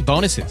collect daily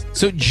bonuses.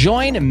 So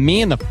join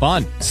me in the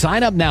fun.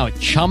 Sign up now at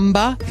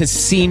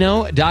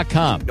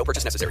ChumbaCasino.com. No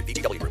purchase necessary.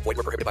 VGW Group. Void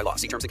where prohibited by law.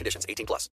 See terms and conditions. 18+.